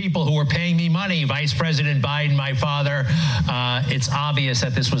bunch of people who were paying me money. Vice President Biden, my father. It's obvious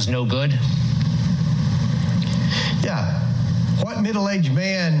that this was no good. Yeah. What middle-aged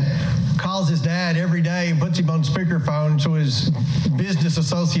man calls his dad every day and puts him on speakerphone so his business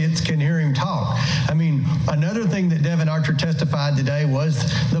associates can hear him talk? I mean, another thing that Devin Archer testified today was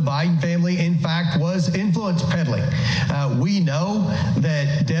the Biden family, in fact, was influence peddling. We know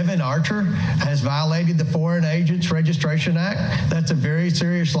that Devin Archer has violated the Foreign Agents Registration Act. That's a very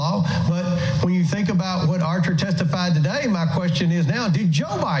serious law. But when you think about what Archer testified today, my question is now, did Joe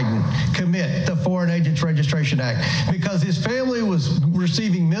Biden commit the Foreign Agents Registration Act? Because his family was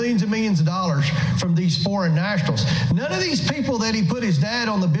receiving millions and millions of dollars from these foreign nationals. None of these people that he put his dad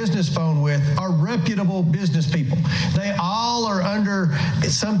on the business phone with are reputable business people. They all are under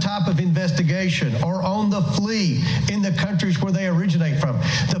some type of investigation or on the flee in the countries where they originate from.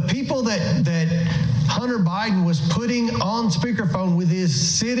 The people that Hunter Biden was putting on speakerphone with his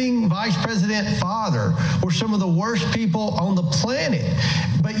sitting vice president father were some of the worst people on the planet.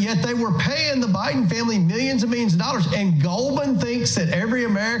 But yet they were paying the Biden family millions and millions of dollars. And Goldman thinks that every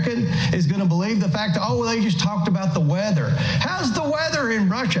American is going to believe the fact that, oh, they just talked about the weather. How's the weather in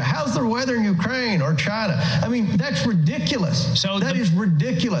Russia? How's the weather in Ukraine or China? I mean, that's ridiculous. So that is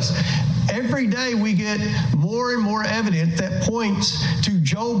ridiculous. Every day we get more and more evidence that points to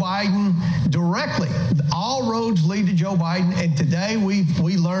Joe Biden directly. All roads lead to Joe Biden. And today we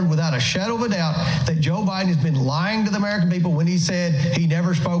learned without a shadow of a doubt that Joe Biden has been lying to the American people when he said he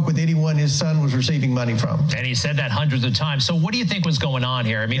never spoke with anyone his son was receiving money from. And he said that hundreds of times. So what do you think was going on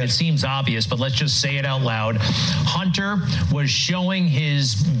here? I mean, It seems obvious, but let's just say it out loud. Hunter was showing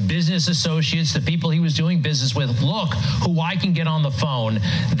his business associates, the people he was doing business with, look who I can get on the phone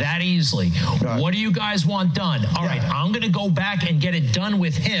that easily. Right. What do you guys want done? All right, I'm going to go back and get it done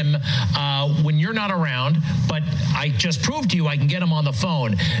with him when you're not around, but I just proved to you I can get him on the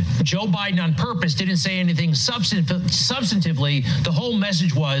phone. Joe Biden on purpose didn't say anything substantively. The whole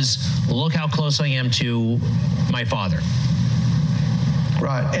message was, look how close I am to my father.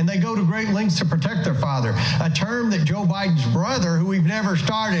 Right. And they go to great lengths to protect their father, a term that Joe Biden's brother, who we've never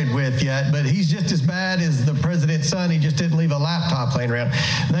started with yet, but he's just as bad as the president's son. He just didn't leave a laptop laying around.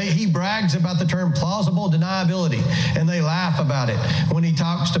 He brags about the term plausible deniability, and they laugh about it when he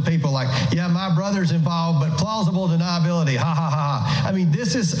talks to people like, yeah, my brother's involved, but plausible deniability, ha, ha, ha, ha. I mean,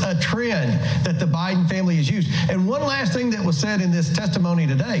 this is a trend that the Biden family has used. And one last thing that was said in this testimony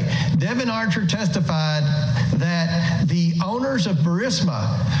today, Devin Archer testified that the owners of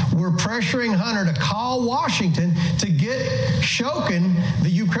Burisma were pressuring Hunter to call Washington to get Shokin, the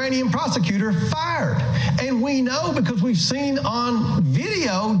Ukrainian prosecutor, fired. And we know because we've seen on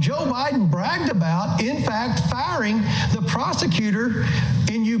video Joe Biden bragged about, in fact, firing the prosecutor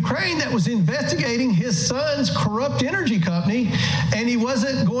in Ukraine that was investigating his son's corrupt energy company, and he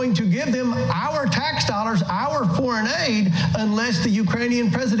wasn't going to give them our tax dollars, our foreign aid, unless the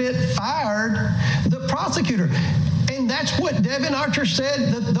Ukrainian president fired the prosecutor. And that's what Devin Archer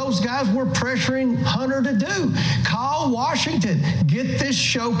said that those guys were pressuring Hunter to do. Call Washington. Get this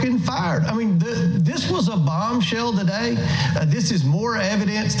Shokin fired. I mean, this was a bombshell today. This is more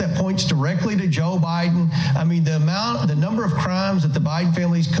evidence that points directly to Joe Biden. I mean, the number of crimes that the Biden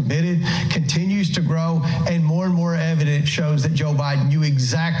family's committed continues to grow, and more evidence shows that Joe Biden knew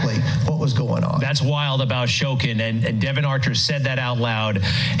exactly what was going on. That's wild about Shokin, and Devin Archer said that out loud.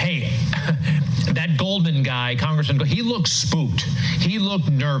 Hey, that Goldman guy, Congressman, he looked spooked. He looked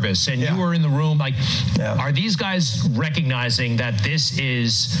nervous, and you were in the room. Like, are these guys recognizing that this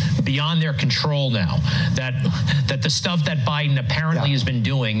is beyond their control now? That the stuff that Biden apparently has been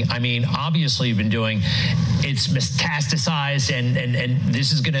doing, I mean, obviously been doing, it's metastasized, and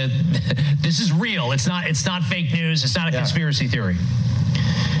this is gonna, this is real. It's not fake news. It's not a conspiracy theory.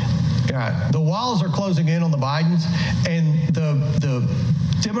 The walls are closing in on the Bidens, and the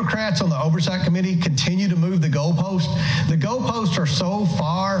Democrats on the Oversight Committee continue to move the goalposts. The goalposts are so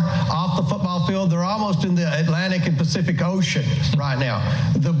far off the football field, they're almost in the Atlantic and Pacific Ocean right now.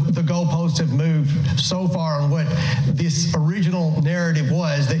 The goalposts have moved so far on what this original narrative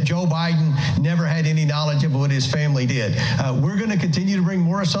was, that Joe Biden never had any knowledge of what his family did. We're going to continue to bring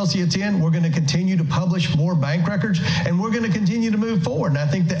more associates in. We're going to continue to publish more bank records, and we're going to continue to move forward. And I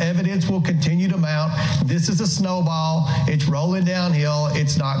think the evidence will continue to mount. This is a snowball. It's rolling downhill.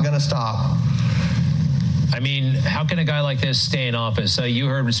 It's not going to stop. I mean, how can a guy like this stay in office? You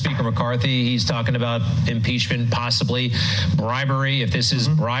heard Speaker McCarthy. He's talking about impeachment, possibly bribery. If this is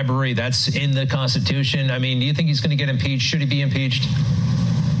bribery, that's in the Constitution. I mean, do you think he's going to get impeached? Should he be impeached?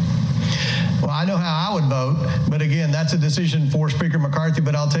 Well, I know how I would vote, but again, that's a decision for Speaker McCarthy.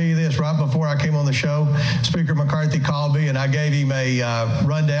 But I'll tell you this, right before I came on the show, Speaker McCarthy called me and I gave him a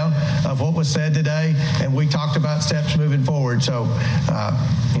rundown of what was said today, and we talked about steps moving forward. So,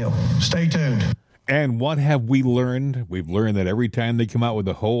 stay tuned. And what have we learned? We've learned that every time they come out with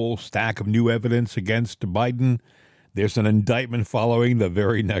a whole stack of new evidence against Biden, there's an indictment following the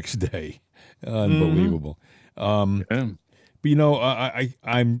very next day. Unbelievable. But,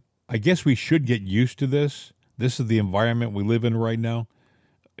 I guess we should get used to this. This is the environment we live in right now.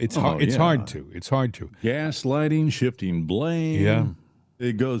 It's hard. It's hard to. Gaslighting, shifting blame. Yeah.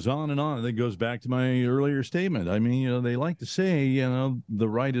 It goes on and on. It goes back to my earlier statement. I mean, they like to say, the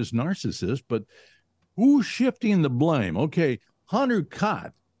right is narcissist, but who's shifting the blame? Okay, Hunter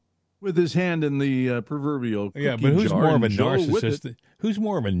caught with his hand in the proverbial cookie but who's jar, more of a narcissist? Who's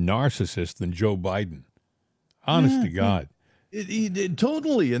more of a narcissist than Joe Biden? Honest to God.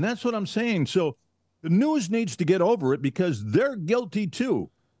 Totally, and that's what I'm saying. So the news needs to get over it because they're guilty too.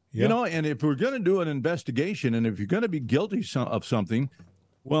 Yep. And if we're going to do an investigation and if you're going to be guilty of something,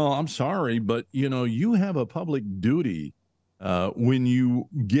 well, I'm sorry, but, you have a public duty when you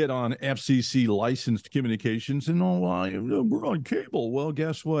get on FCC licensed communications and, we're on cable. Well,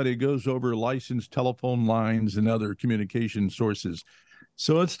 guess what? It goes over licensed telephone lines and other communication sources.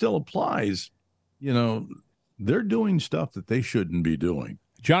 So it still applies. They're doing stuff that they shouldn't be doing.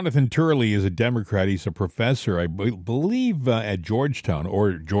 Jonathan Turley is a Democrat. He's a professor, I believe, at Georgetown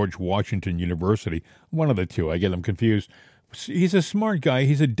or George Washington University. One of the two. I get them confused. He's a smart guy.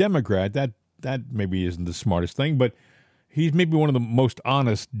 He's a Democrat. That maybe isn't the smartest thing, but he's maybe one of the most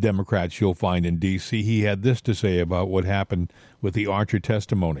honest Democrats you'll find in D.C. He had this to say about what happened with the Archer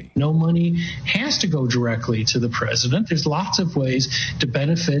testimony. No money has to go directly to the president. There's lots of ways to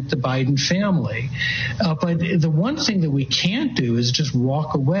benefit the Biden family. But the one thing that we can't do is just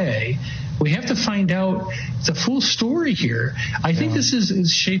walk away. We have to find out the full story here. I think this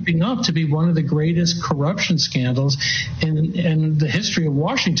is shaping up to be one of the greatest corruption scandals in the history of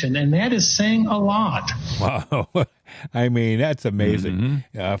Washington, and that is saying a lot. Wow. I mean, that's amazing.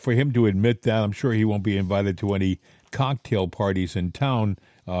 For him to admit that, I'm sure he won't be invited to any cocktail parties in town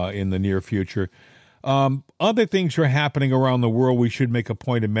in the near future. Other things are happening around the world we should make a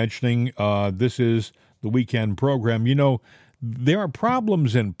point of mentioning. This is the weekend program. There are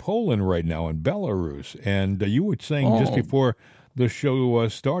problems in Poland right now, in Belarus. And you were saying just before the show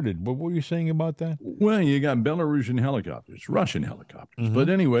started, what were you saying about that? Well, you got Belarusian helicopters, Russian helicopters. But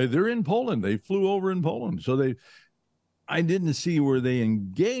anyway, they're in Poland. They flew over in Poland. So I didn't see where they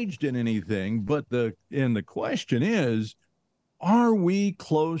engaged in anything. But the question is, are we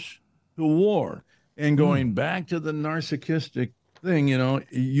close to war? And going back to the narcissistic thing,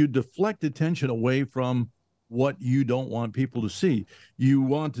 you deflect attention away from what you don't want people to see. You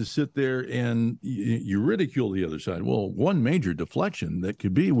want to sit there and you ridicule the other side. Well, one major deflection that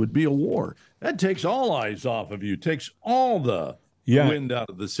would be a war. That takes all eyes off of you, takes all the wind out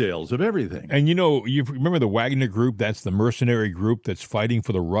of the sails of everything. And you remember the Wagner Group? That's the mercenary group that's fighting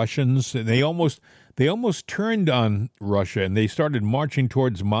for the Russians. And they almost turned on Russia, and they started marching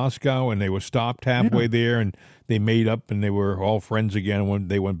towards Moscow, and they were stopped halfway there, and they made up, and they were all friends again when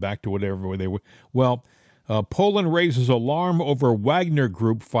they went back to whatever they were. Well, Poland raises alarm over Wagner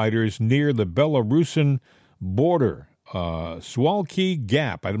Group fighters near the Belarusian border. Suwalki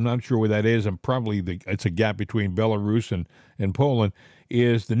Gap, I'm not sure where that is, and it's a gap between Belarus and Poland,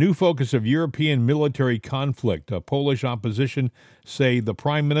 is the new focus of European military conflict. Polish opposition say the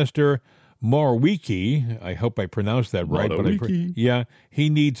Prime Minister Morawiecki, I hope I pronounced that right, but he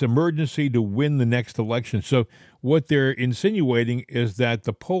needs emergency to win the next election. So what they're insinuating is that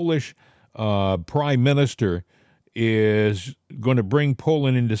the Polish Prime Minister is going to bring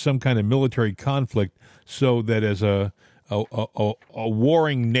Poland into some kind of military conflict so that as a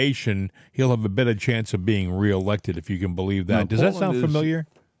warring nation, he'll have a better chance of being reelected, if you can believe that. Does that sound familiar?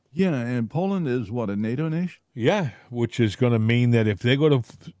 Yeah, and Poland is what, a NATO nation? Yeah, which is going to mean that if they go to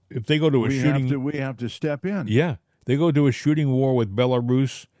a shooting, we have to step in. Yeah, they go to a shooting war with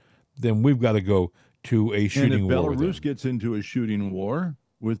Belarus, then we've got to go to a shooting war. And if Belarus gets into a shooting war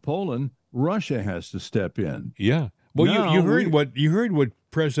with Poland, Russia has to step in. Yeah. Well, you heard what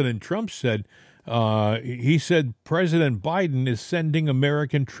President Trump said. He said President Biden is sending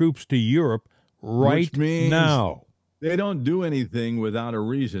American troops to Europe right now. They don't do anything without a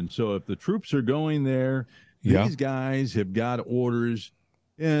reason. So if the troops are going there, these guys have got orders,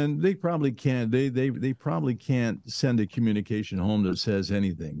 and they probably can't. They probably can't send a communication home that says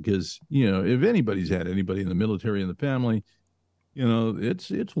anything, because if anybody's had anybody in the military in the family,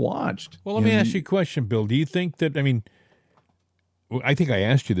 it's watched. Well, let me ask you a question, Bill. Do you think that? I mean, I think I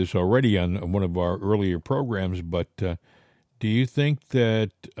asked you this already on one of our earlier programs, but do you think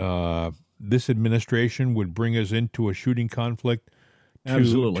that this administration would bring us into a shooting conflict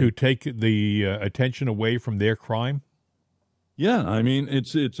to take the attention away from their crime? Yeah, I mean,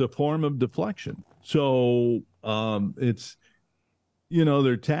 it's a form of deflection. So it's,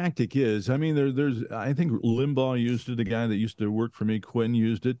 their tactic is, I mean, there's, I think Limbaugh used it, a guy that used to work for me, Quinn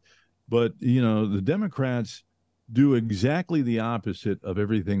used it, but, the Democrats do exactly the opposite of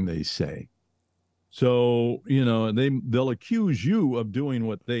everything they say. So, they'll accuse you of doing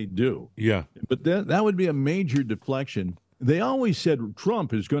what they do. Yeah. But that would be a major deflection. They always said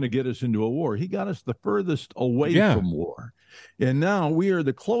Trump is going to get us into a war. He got us the furthest away from war. And now we are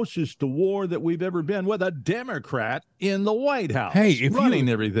the closest to war that we've ever been with a Democrat in the White House. Hey, running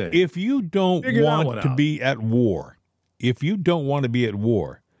everything. If you don't want to be at war,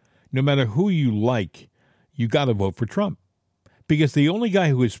 no matter who you like, you got to vote for Trump. Because the only guy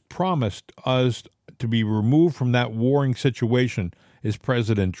who has promised us to be removed from that warring situation is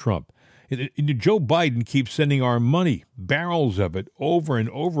President Trump. Joe Biden keeps sending our money, barrels of it, over and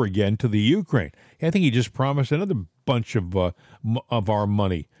over again to the Ukraine. I think he just promised another bunch of our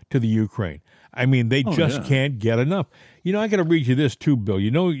money to the Ukraine. I mean, they can't get enough. I got to read you this too, Bill.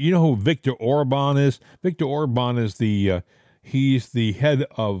 You know who Viktor Orban is? Viktor Orban is he's the head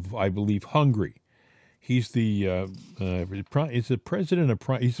of, I believe, Hungary. He's the president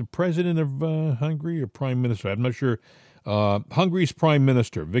of Hungary or prime minister. I'm not sure. Hungary's prime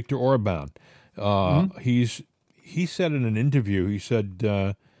minister, Viktor Orban. He said in an interview, he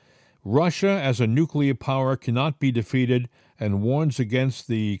said, Russia as a nuclear power cannot be defeated, and warns against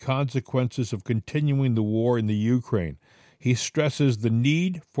the consequences of continuing the war in the Ukraine. He stresses the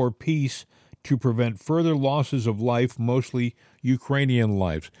need for peace to prevent further losses of life, mostly Ukrainian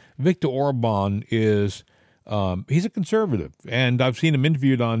lives. Viktor Orban is, he's a conservative, and I've seen him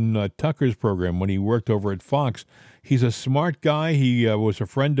interviewed on Tucker's program when he worked over at Fox. He's a smart guy. He was a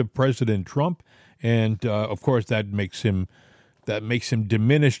friend of President Trump, and of course that makes him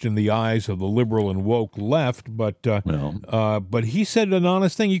diminished in the eyes of the liberal and woke left. But he said an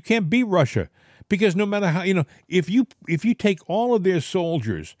honest thing: you can't beat Russia. Because no matter how, if you take all of their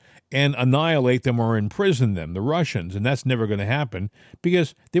soldiers and annihilate them or imprison them, the Russians, and that's never going to happen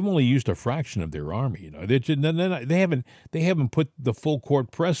because they've only used a fraction of their army. They haven't put the full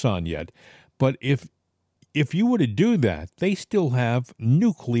court press on yet. But if you were to do that, they still have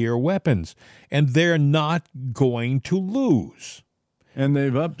nuclear weapons, and they're not going to lose. And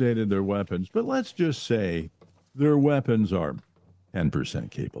they've updated their weapons, but let's just say their weapons are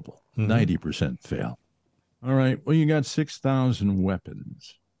 10% capable. 90% fail. All right. Well, you got 6,000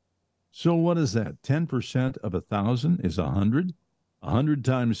 weapons. So what is that? 10% of 1,000 is 100. 100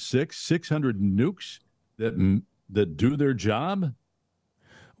 times 600 nukes that do their job.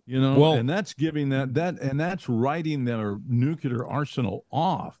 Well, and that's giving that's writing their nuclear arsenal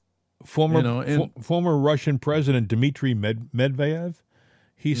off. Former Russian President Dmitry Medvedev,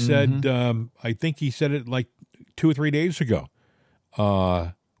 he said, I think he said it like 2 or 3 days ago.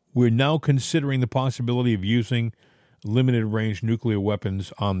 We're now considering the possibility of using limited range nuclear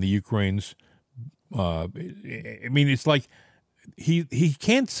weapons on the Ukraine's. I mean, it's like he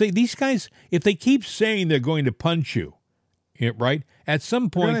can't say, these guys, if they keep saying they're going to punch you, right? At some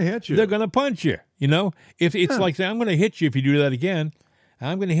point, they're going to punch you. If it's like saying, I'm going to hit you if you do that again.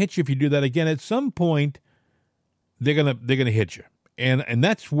 I'm going to hit you if you do that again. At some point, they're going to hit you. And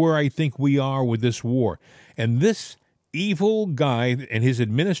that's where I think we are with this war. And this evil guy and his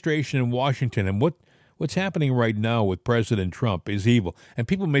administration in Washington, and what's happening right now with President Trump is evil. And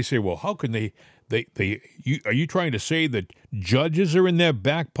people may say, well, how can are you trying to say that judges are in their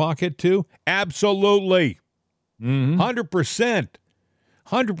back pocket too? Absolutely. 100%.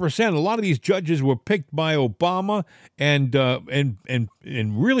 100%. A lot of these judges were picked by Obama and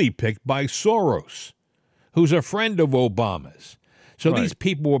really picked by Soros, who's a friend of Obama's. So these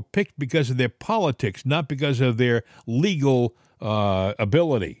people were picked because of their politics, not because of their legal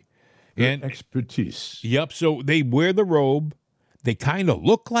ability. And expertise. Yep. So they wear the robe. They kind of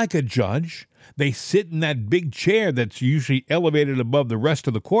look like a judge. They sit in that big chair that's usually elevated above the rest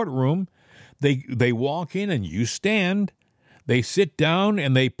of the courtroom. They walk in and you stand. They sit down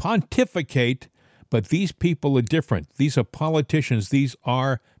and they pontificate. But these people are different. These are politicians. These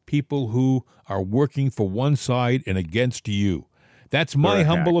are people who are working for one side and against you. That's my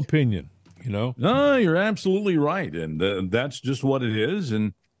humble opinion, No, you're absolutely right. And that's just what it is.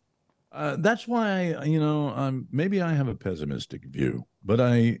 And that's why, maybe I have a pessimistic view, but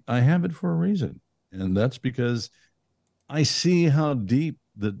I have it for a reason. And that's because I see how deep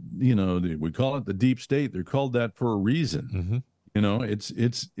we call it the deep state. They're called that for a reason.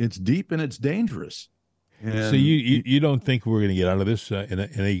 It's deep and it's dangerous. And so you don't think we're going to get out of this in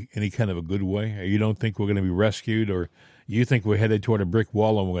any kind of a good way? Or you don't think we're going to be rescued, or you think we're headed toward a brick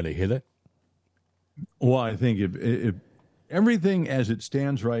wall and we're going to hit it? Well, I think if everything as it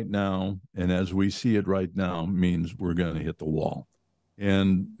stands right now and as we see it right now means we're going to hit the wall.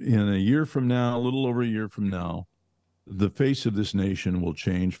 And in a year from now, a little over a year from now, the face of this nation will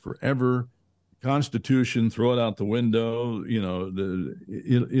change forever. Constitution, throw it out the window.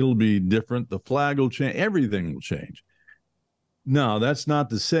 It'll be different. The flag will change. Everything will change. Now, that's not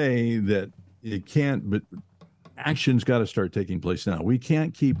to say that it can't, but action's got to start taking place now. We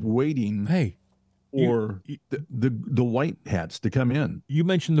can't keep waiting for the white hats to come in. You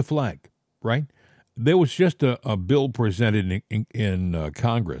mentioned the flag, right? There was just a bill presented in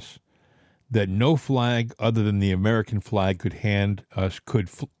Congress that no flag other than the American flag could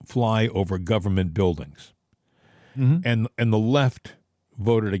fly over government buildings. And the left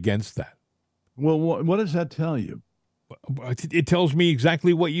voted against that. Well, what does that tell you? It tells me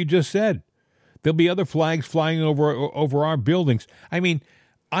exactly what you just said. There'll be other flags flying over our buildings. I mean,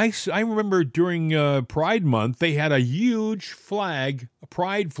 I remember during Pride Month, they had a huge flag, a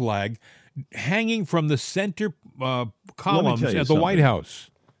pride flag, hanging from the center columns at the White House.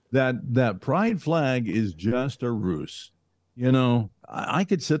 That pride flag is just a ruse. I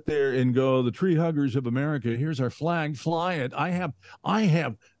could sit there and go, the tree huggers of America, here's our flag, fly it. I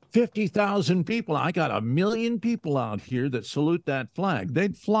have 50,000 people. I got 1 million people out here that salute that flag.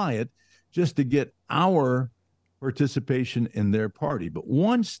 They'd fly it just to get our participation in their party. But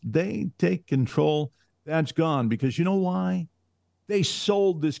once they take control, that's gone. Because you know why? They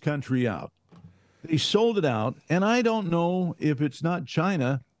sold this country out. They sold it out. And I don't know if it's not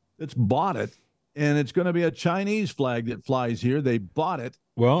China that's bought it, and it's going to be a Chinese flag that flies here. They bought it.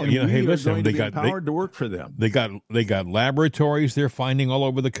 Well, hey, listen, they got empowered to work for them. They got laboratories they're finding all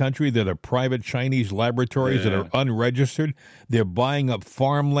over the country that are private Chinese laboratories that are unregistered. They're buying up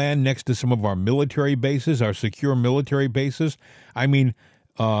farmland next to some of our military bases, our secure military bases. I mean,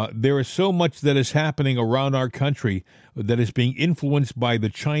 there is so much that is happening around our country that is being influenced by the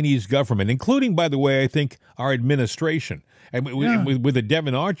Chinese government, including, by the way, I think our administration. And with the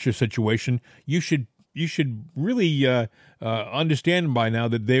Devon Archer situation, you should really understand by now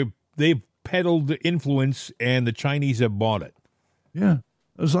that they've peddled influence and the Chinese have bought it. Yeah.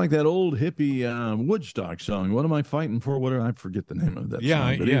 It was like that old hippie Woodstock song. What am I fighting for? I forget the name of that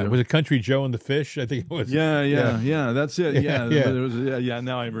song. Yeah. Was it Country Joe and the Fish? I think it was. Yeah. That's it. Yeah. Yeah.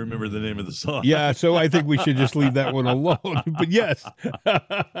 Now I remember the name of the song. Yeah. So I think we should just leave that one alone. But yes.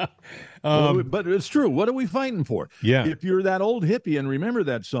 But it's true. What are we fighting for? Yeah. If you're that old hippie and remember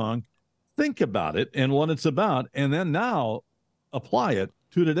that song, think about it and what it's about, and then now apply it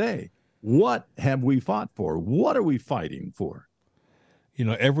to today. What have we fought for? What are we fighting for? You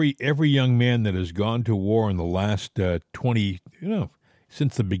know, every young man that has gone to war in the last 20,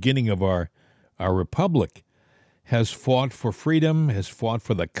 since the beginning of our republic, has fought for freedom, has fought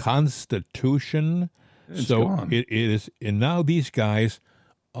for the Constitution. It's gone. It is, and now these guys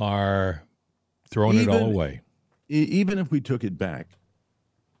are throwing it all away. Even if we took it back,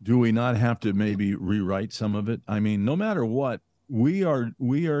 do we not have to maybe rewrite some of it? I mean, no matter what, we are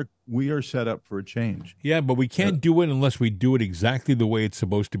set up for a change. Yeah, but we can't do it unless we do it exactly the way it's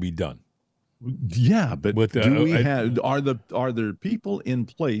supposed to be done. Yeah, but are there people in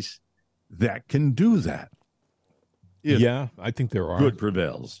place that can do that? Yeah, I think there are. Good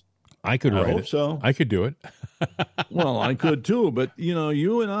prevails. I could write it. So. I could do it. Well, I could too, but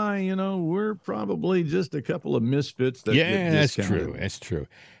you and I, we're probably just a couple of misfits that get discounted. That's true.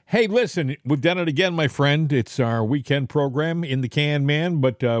 Hey, listen, we've done it again, my friend. It's our weekend program in the can, man,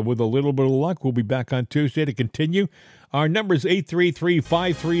 but with a little bit of luck, we'll be back on Tuesday to continue. Our number is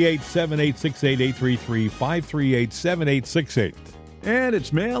 833-538-7868, 833-538-7868. And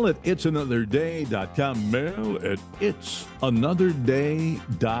it's mail at itsanotherday.com, mail at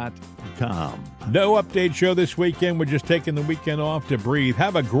itsanotherday.com. No update show this weekend. We're just taking the weekend off to breathe.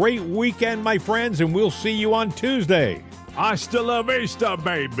 Have a great weekend, my friends, and we'll see you on Tuesday. Hasta la vista,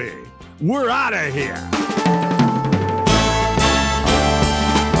 baby. We're out of here.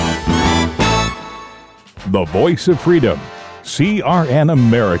 The voice of freedom, CRN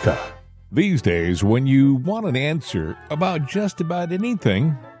America. These days, when you want an answer about just about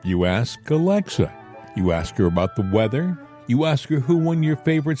anything, you ask Alexa. You ask her about the weather. You ask her who won your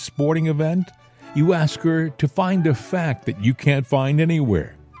favorite sporting event. You ask her to find a fact that you can't find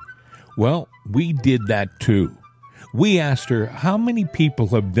anywhere. Well, we did that too. We asked her how many people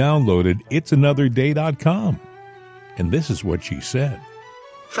have downloaded itsanotherday.com. And this is what she said.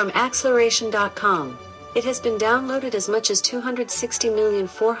 From acceleration.com. It has been downloaded as much as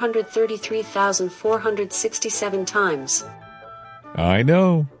 260,433,467 times. I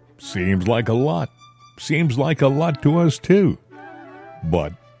know. Seems like a lot. Seems like a lot to us, too.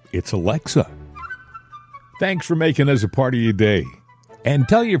 But it's Alexa. Thanks for making us a part of your day. And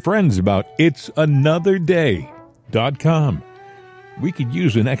tell your friends about itsanotherday.com. We could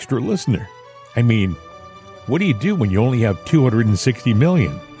use an extra listener. I mean, what do you do when you only have 260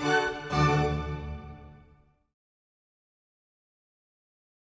 million?